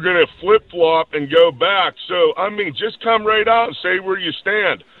 we're going to flip-flop and go back. So, I mean, just come right out and say where you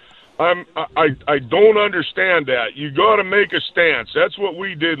stand. I don't understand that. You got to make a stance. That's what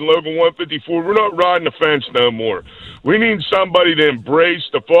we did in Local 154. We're not riding the fence no more. We need somebody to embrace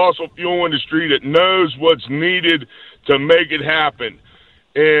the fossil fuel industry that knows what's needed to make it happen.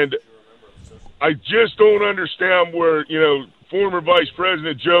 And I just don't understand where, former Vice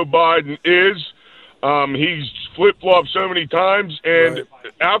President Joe Biden is. He's flip-flopped so many times, and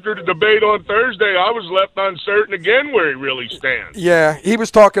after the debate on Thursday, I was left uncertain again where he really stands. Yeah, he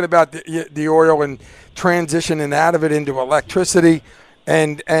was talking about the oil and transitioning out of it into electricity,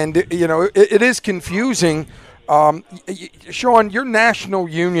 and it is confusing. Sean, your national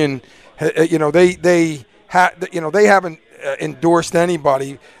union, they haven't endorsed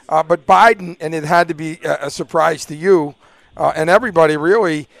anybody, but Biden, and it had to be a surprise to you and everybody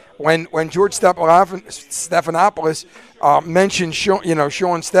really. When George Stephanopoulos mentioned Sean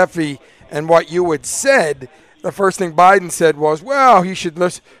Steffi and what you had said, the first thing Biden said was, well, he should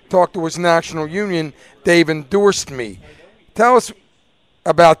talk to his national union. They've endorsed me. Tell us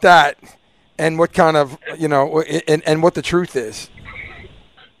about that and what kind of, and what the truth is.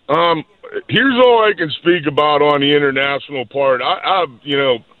 Here's all I can speak about on the international part. I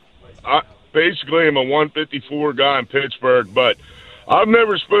basically am a 154 guy in Pittsburgh, but I've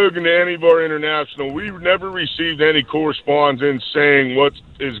never spoken to any of our international. We've never received any correspondence saying what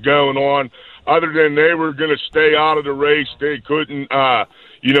is going on, other than they were going to stay out of the race. They couldn't,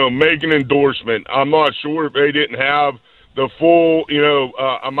 make an endorsement. I'm not sure if they didn't have the full,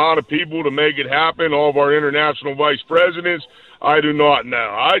 amount of people to make it happen. All of our international vice presidents, I do not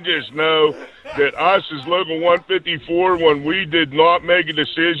know. I just know that us as Local 154, when we did not make a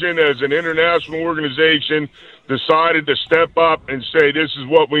decision as an international organization, decided to step up and say this is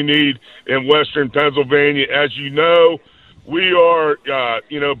what we need in Western Pennsylvania. As you know, we are,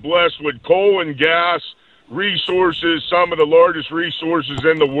 blessed with coal and gas resources, some of the largest resources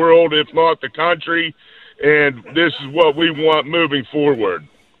in the world, if not the country, and this is what we want moving forward.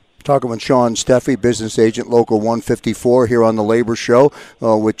 Talking with Sean Steffi, business agent, Local 154, here on the Labor Show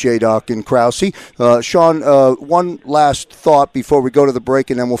with J-Doc and Krause. Sean, one last thought before we go to the break,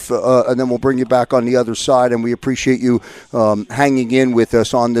 and then we'll bring you back on the other side. And we appreciate you hanging in with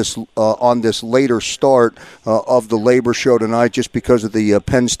us on this later start of the Labor Show tonight, just because of the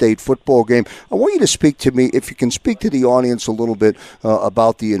Penn State football game. I want you to speak to me, if you can speak to the audience a little bit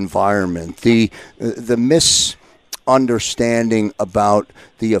about the environment, the misunderstanding about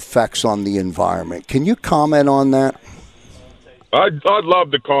the effects on the environment. Can you comment on that? I'd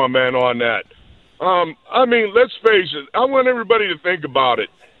love to comment on that. I mean, let's face it. I want everybody to think about it.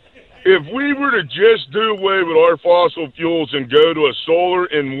 If we were to just do away with our fossil fuels and go to a solar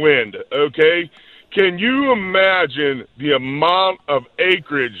and wind, okay, can you imagine the amount of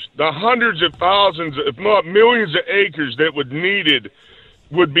acreage, the hundreds of thousands, if not millions of acres that would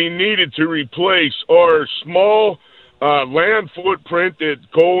be needed to replace our small land footprint that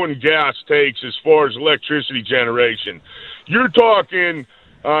coal and gas takes as far as electricity generation? You're talking,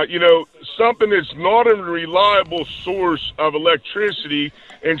 something that's not a reliable source of electricity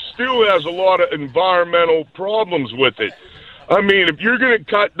and still has a lot of environmental problems with it. I mean, if you're going to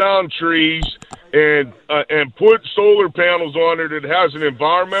cut down trees and put solar panels on it, it has an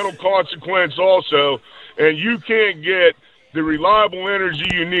environmental consequence also, and you can't get the reliable energy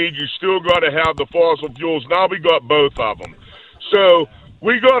you need, you still got to have the fossil fuels. Now we got both of them. So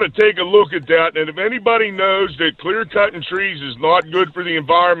we got to take a look at that. And if anybody knows that clear-cutting trees is not good for the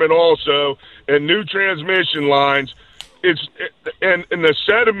environment also, and new transmission lines, and the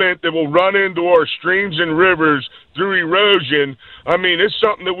sediment that will run into our streams and rivers through erosion, I mean, it's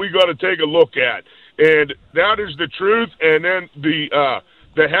something that we got to take a look at. And that is the truth. And then the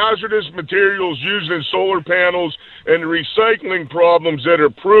hazardous materials used in solar panels and the recycling problems that are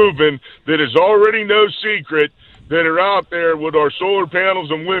proven, that is already no secret, that are out there with our solar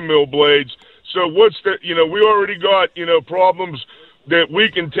panels and windmill blades. So we already got, problems that we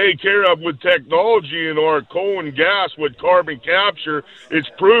can take care of with technology in our coal and gas with carbon capture. It's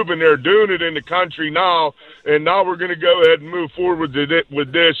proven they're doing it in the country now, and now we're going to go ahead and move forward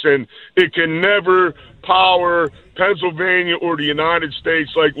with this, and it can never power Pennsylvania or the United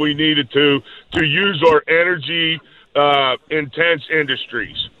States like we needed to use our energy intense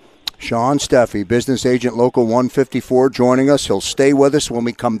industries. Sean Steffi, business agent, Local 154, joining us. He'll stay with us when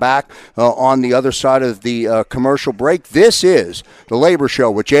we come back on the other side of the commercial break. This is the Labor Show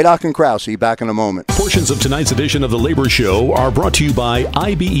with J-Doc and Krause. Back in a moment. Portions of tonight's edition of the Labor Show are brought to you by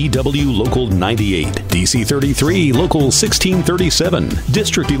IBEW Local 98, DC 33, Local 1637,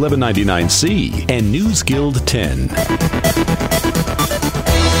 District 1199C, and News Guild 10.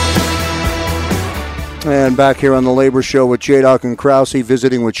 And back here on the Labor Show with J-Doc and Krause,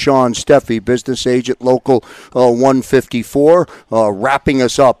 visiting with Sean Steffi, business agent, Local 154, wrapping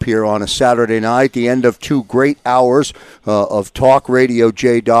us up here on a Saturday night, the end of 2 great hours of talk radio,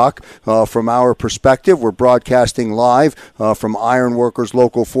 J-Doc. From our perspective, we're broadcasting live from Ironworkers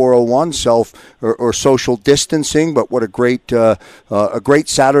Local 401, social distancing, but what a great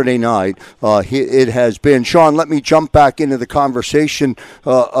Saturday night it has been. Sean, let me jump back into the conversation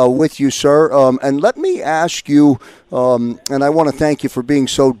with you, sir, and let me ask you, and I want to thank you for being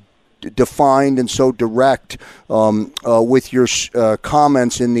so defined and so direct with your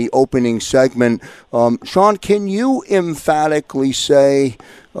comments in the opening segment. Sean, can you emphatically say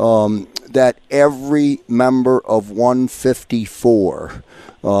that every member of 154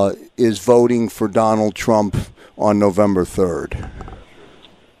 is voting for Donald Trump on November 3rd?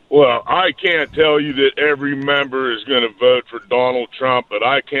 Well, I can't tell you that every member is going to vote for Donald Trump, but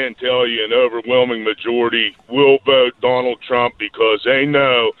I can tell you an overwhelming majority will vote Donald Trump because they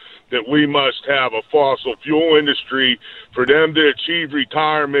know that we must have a fossil fuel industry for them to achieve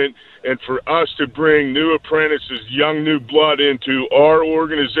retirement and for us to bring new apprentices, young new blood into our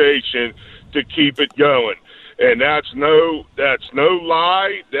organization to keep it going. And that's no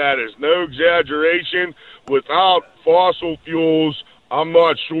lie. That is no exaggeration. Without fossil fuels, I'm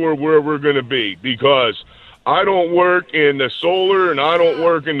not sure where we're going to be because I don't work in the solar and I don't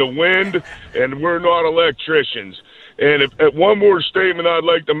work in the wind, and we're not electricians. And one more statement I'd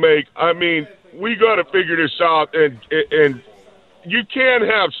like to make, I mean, we got to figure this out, and you can't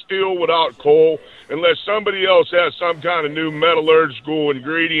have steel without coal unless somebody else has some kind of new metallurgical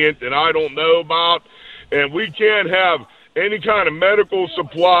ingredient that I don't know about, and we can't have any kind of medical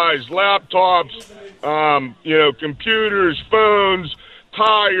supplies, laptops, computers, phones,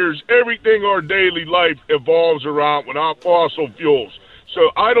 tires, everything our daily life evolves around without fossil fuels.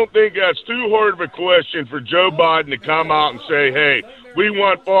 So I don't think that's too hard of a question for Joe Biden to come out and say, hey, we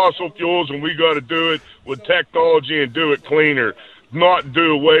want fossil fuels and we got to do it with technology and do it cleaner. not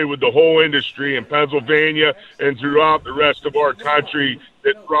do away with the whole industry in Pennsylvania and throughout the rest of our country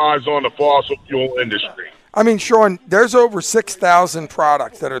that thrives on the fossil fuel industry. I mean, Sean, there's over 6,000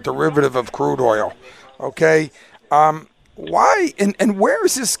 products that are derivative of crude oil, okay? Why and where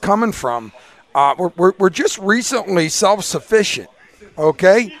is this coming from? We're just recently self-sufficient,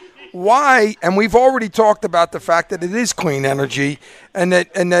 okay? Why? And we've already talked about the fact that it is clean energy and that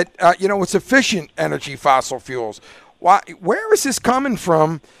it's efficient energy, fossil fuels. Why? Where is this coming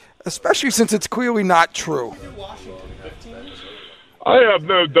from, especially since it's clearly not true? I have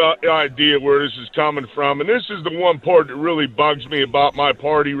no idea where this is coming from, and this is the one part that really bugs me about my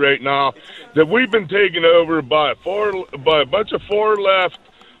party right now, that we've been taken over by a bunch of far left,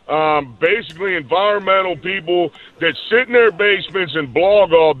 basically environmental people that sit in their basements and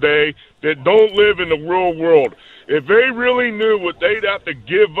blog all day, that don't live in the real world. If they really knew what they'd have to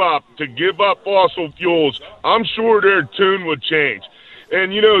give up fossil fuels, I'm sure their tune would change.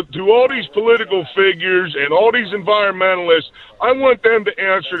 And, to all these political figures and all these environmentalists, I want them to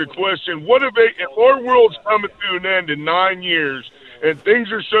answer the question, if our world's coming to an end in 9 years and things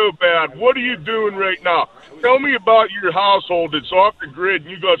are so bad, what are you doing right now? Tell me about your household that's off the grid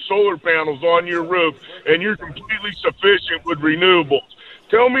and you got solar panels on your roof and you're completely sufficient with renewables.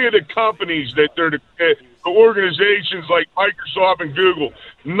 Tell me of the companies that they're the organizations like Microsoft and Google.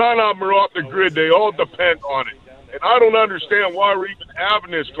 None of them are off the grid. They all depend on it. And I don't understand why we're even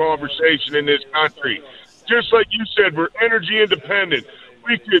having this conversation in this country. Just like you said, we're energy independent.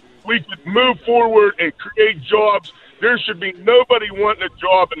 We could move forward and create jobs. There should be nobody wanting a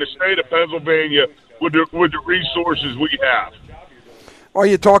job in the state of Pennsylvania with the resources we have. Well,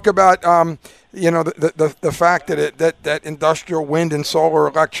 you talk about the fact that industrial wind and solar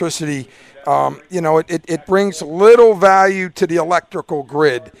electricity, it brings little value to the electrical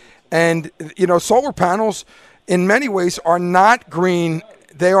grid, and solar panels, in many ways, are not green.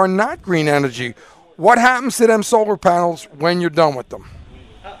 They are not green energy. What happens to them solar panels when you're done with them?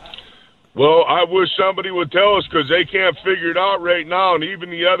 Well, I wish somebody would tell us, because they can't figure it out right now, and even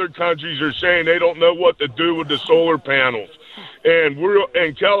the other countries are saying they don't know what to do with the solar panels. And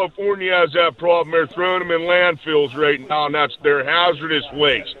California has that problem. They're throwing them in landfills right now, and that's their hazardous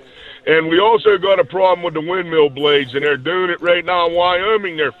waste. And we also got a problem with the windmill blades, and they're doing it right now in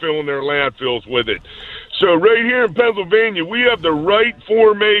Wyoming. They're filling their landfills with it. So right here in Pennsylvania, we have the right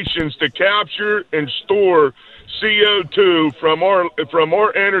formations to capture and store CO2 from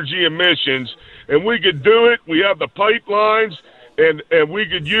our energy emissions, and we could do it. We have the pipelines, and we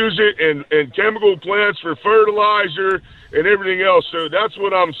could use it in chemical plants for fertilizer and everything else. So that's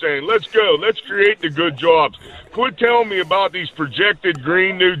what I'm saying. Let's go. Let's create the good jobs. Quit telling me about these projected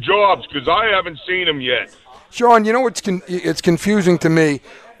green new jobs, because I haven't seen them yet. Sean, it's confusing to me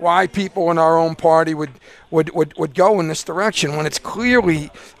why people in our own party would go in this direction when it's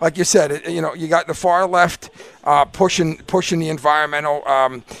clearly, like you said, you got the far left pushing the environmental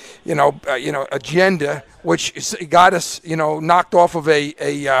agenda, which got us knocked off of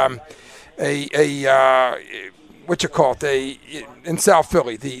what you call it, in South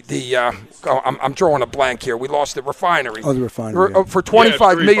Philly, I'm drawing a blank here. We lost the refinery. Oh, the refinery. For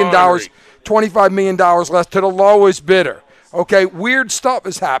 $25 million less to the lowest bidder. Okay, weird stuff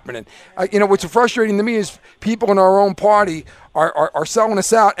is happening. What's frustrating to me is people in our own party are selling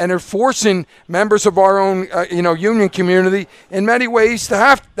us out, and they're forcing members of our own union community in many ways to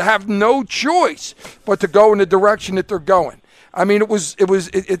have no choice but to go in the direction that they're going. I mean,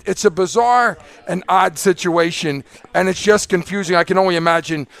 it's a bizarre and odd situation, and it's just confusing. I can only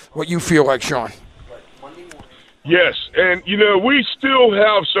imagine what you feel like, Sean. Yes, and we still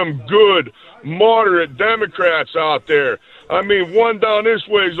have some good, moderate Democrats out there. I mean, one down this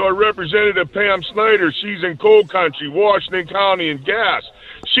way is our Representative Pam Snyder. She's in coal country, Washington County, and gas.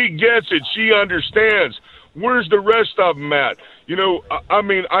 She gets it. She understands. Where's the rest of them at? I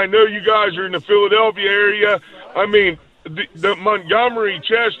know you guys are in the Philadelphia area. I mean, the Montgomery,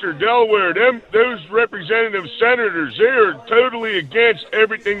 Chester, Delaware, those representative senators, they are totally against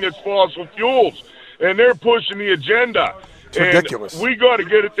everything that's fossil fuels, and they're pushing the agenda. It's ridiculous. And we got to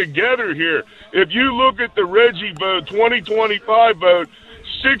get it together here. If you look at the Reggie vote, 2025 vote,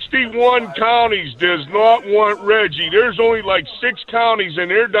 61 counties does not want Reggie. There's only like 6 counties,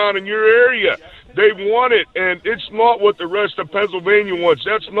 and they're down in your area. They want it, and it's not what the rest of Pennsylvania wants.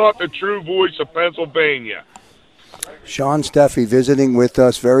 That's not the true voice of Pennsylvania. Sean Steffi visiting with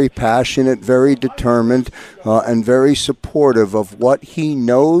us, very passionate, very determined, and very supportive of what he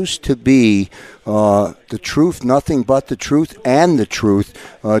knows to be the truth, nothing but the truth, and the truth.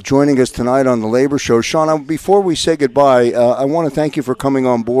 Joining us tonight on the Labor Show. Sean, before we say goodbye, I want to thank you for coming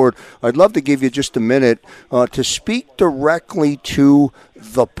on board. I'd love to give you just a minute to speak directly to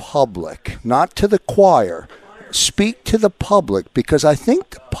the public, not to the choir. Speak to the public, because I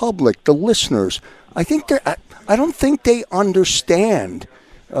think the public, the listeners, I don't think they understand,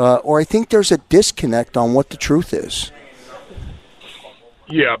 or I think there's a disconnect on what the truth is.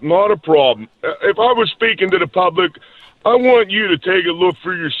 Yeah, not a problem. If I was speaking to the public, I want you to take a look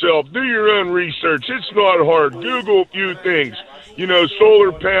for yourself. Do your own research. It's not hard. Google a few things.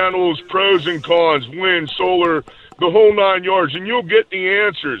 Solar panels, pros and cons, wind, solar, the whole 9 yards, and you'll get the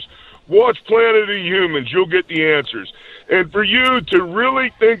answers. Watch Planet of the Humans. You'll get the answers. And for you to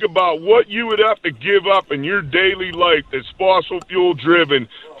really think about what you would have to give up in your daily life that's fossil fuel driven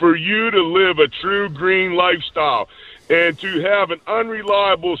for you to live a true green lifestyle and to have an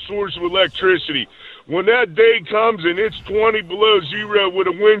unreliable source of electricity. When that day comes and it's 20 below zero with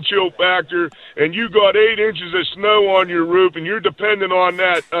a wind chill factor and you got 8 inches of snow on your roof and you're dependent on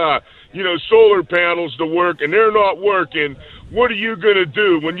that, solar panels to work and they're not working, what are you going to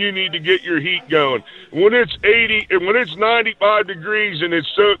do when you need to get your heat going? When it's 80 and when it's 95 degrees and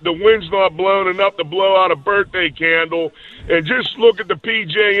the wind's not blowing enough to blow out a birthday candle, and just look at the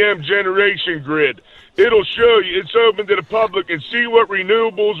PJM generation grid. It'll show you. It's open to the public, and see what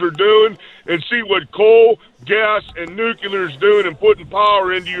renewables are doing and see what coal, gas, and nuclear is doing and putting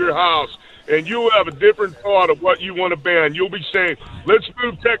power into your house. And you'll have a different thought of what you want to ban. You'll be saying, let's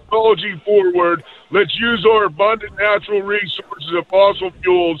move technology forward. Let's use our abundant natural resources of fossil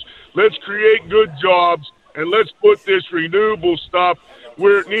fuels. Let's create good jobs, and let's put this renewable stuff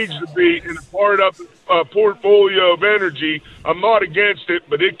where it needs to be in a part of a portfolio of energy. I'm not against it,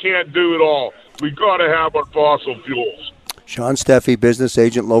 but it can't do it all. We've got to have our fossil fuels. Sean Steffi, business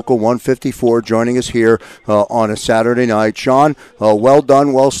agent, Local 154, joining us here on a Saturday night. Sean, well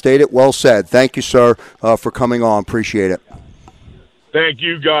done, well stated, well said. Thank you, sir, for coming on. Appreciate it. Thank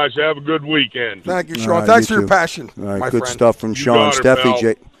you, guys. Have a good weekend. Thank you, Sean. Thanks for your passion, All right, my good friend. stuff from Sean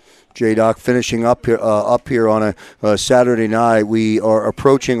Steffi. J-Doc, finishing up here on a Saturday night. We are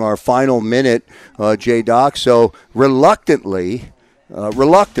approaching our final minute, J-Doc. So reluctantly,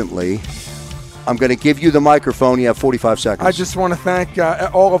 I'm going to give you the microphone. You have 45 seconds. I just want to thank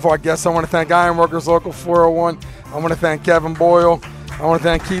all of our guests. I want to thank Ironworkers Local 401. I want to thank Kevin Boyle. I want to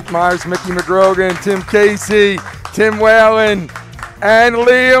thank Keith Myers, Mickey McGrogan, Tim Casey, Tim Whalen, and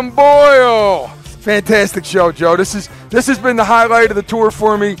Liam Boyle. Fantastic show, Joe. This has been the highlight of the tour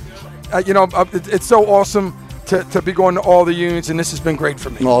for me. It's so awesome to be going to all the unions, and this has been great for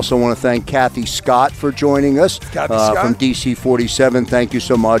me. I also want to thank Kathy Scott for joining us from DC 47. Thank you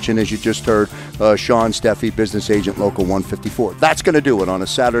so much. And as you just heard, Sean Steffi, business agent, Local 154. That's going to do it on a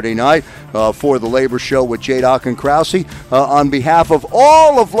Saturday night for the Labor Show with J-Doc and Krause. On behalf of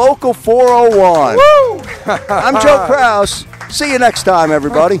all of Local 401, Woo! I'm Joe Krause. See you next time,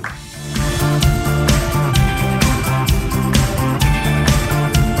 everybody.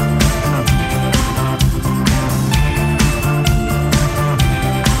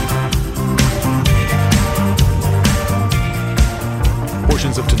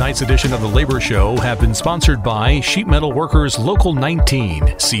 Portions of tonight's edition of the Labor Show have been sponsored by Sheet Metal Workers Local 19,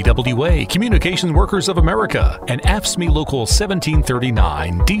 CWA Communications Workers of America, and AFSCME Local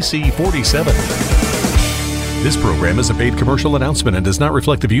 1739, DC 47. This program is a paid commercial announcement and does not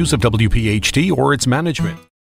reflect the views of WPHT or its management.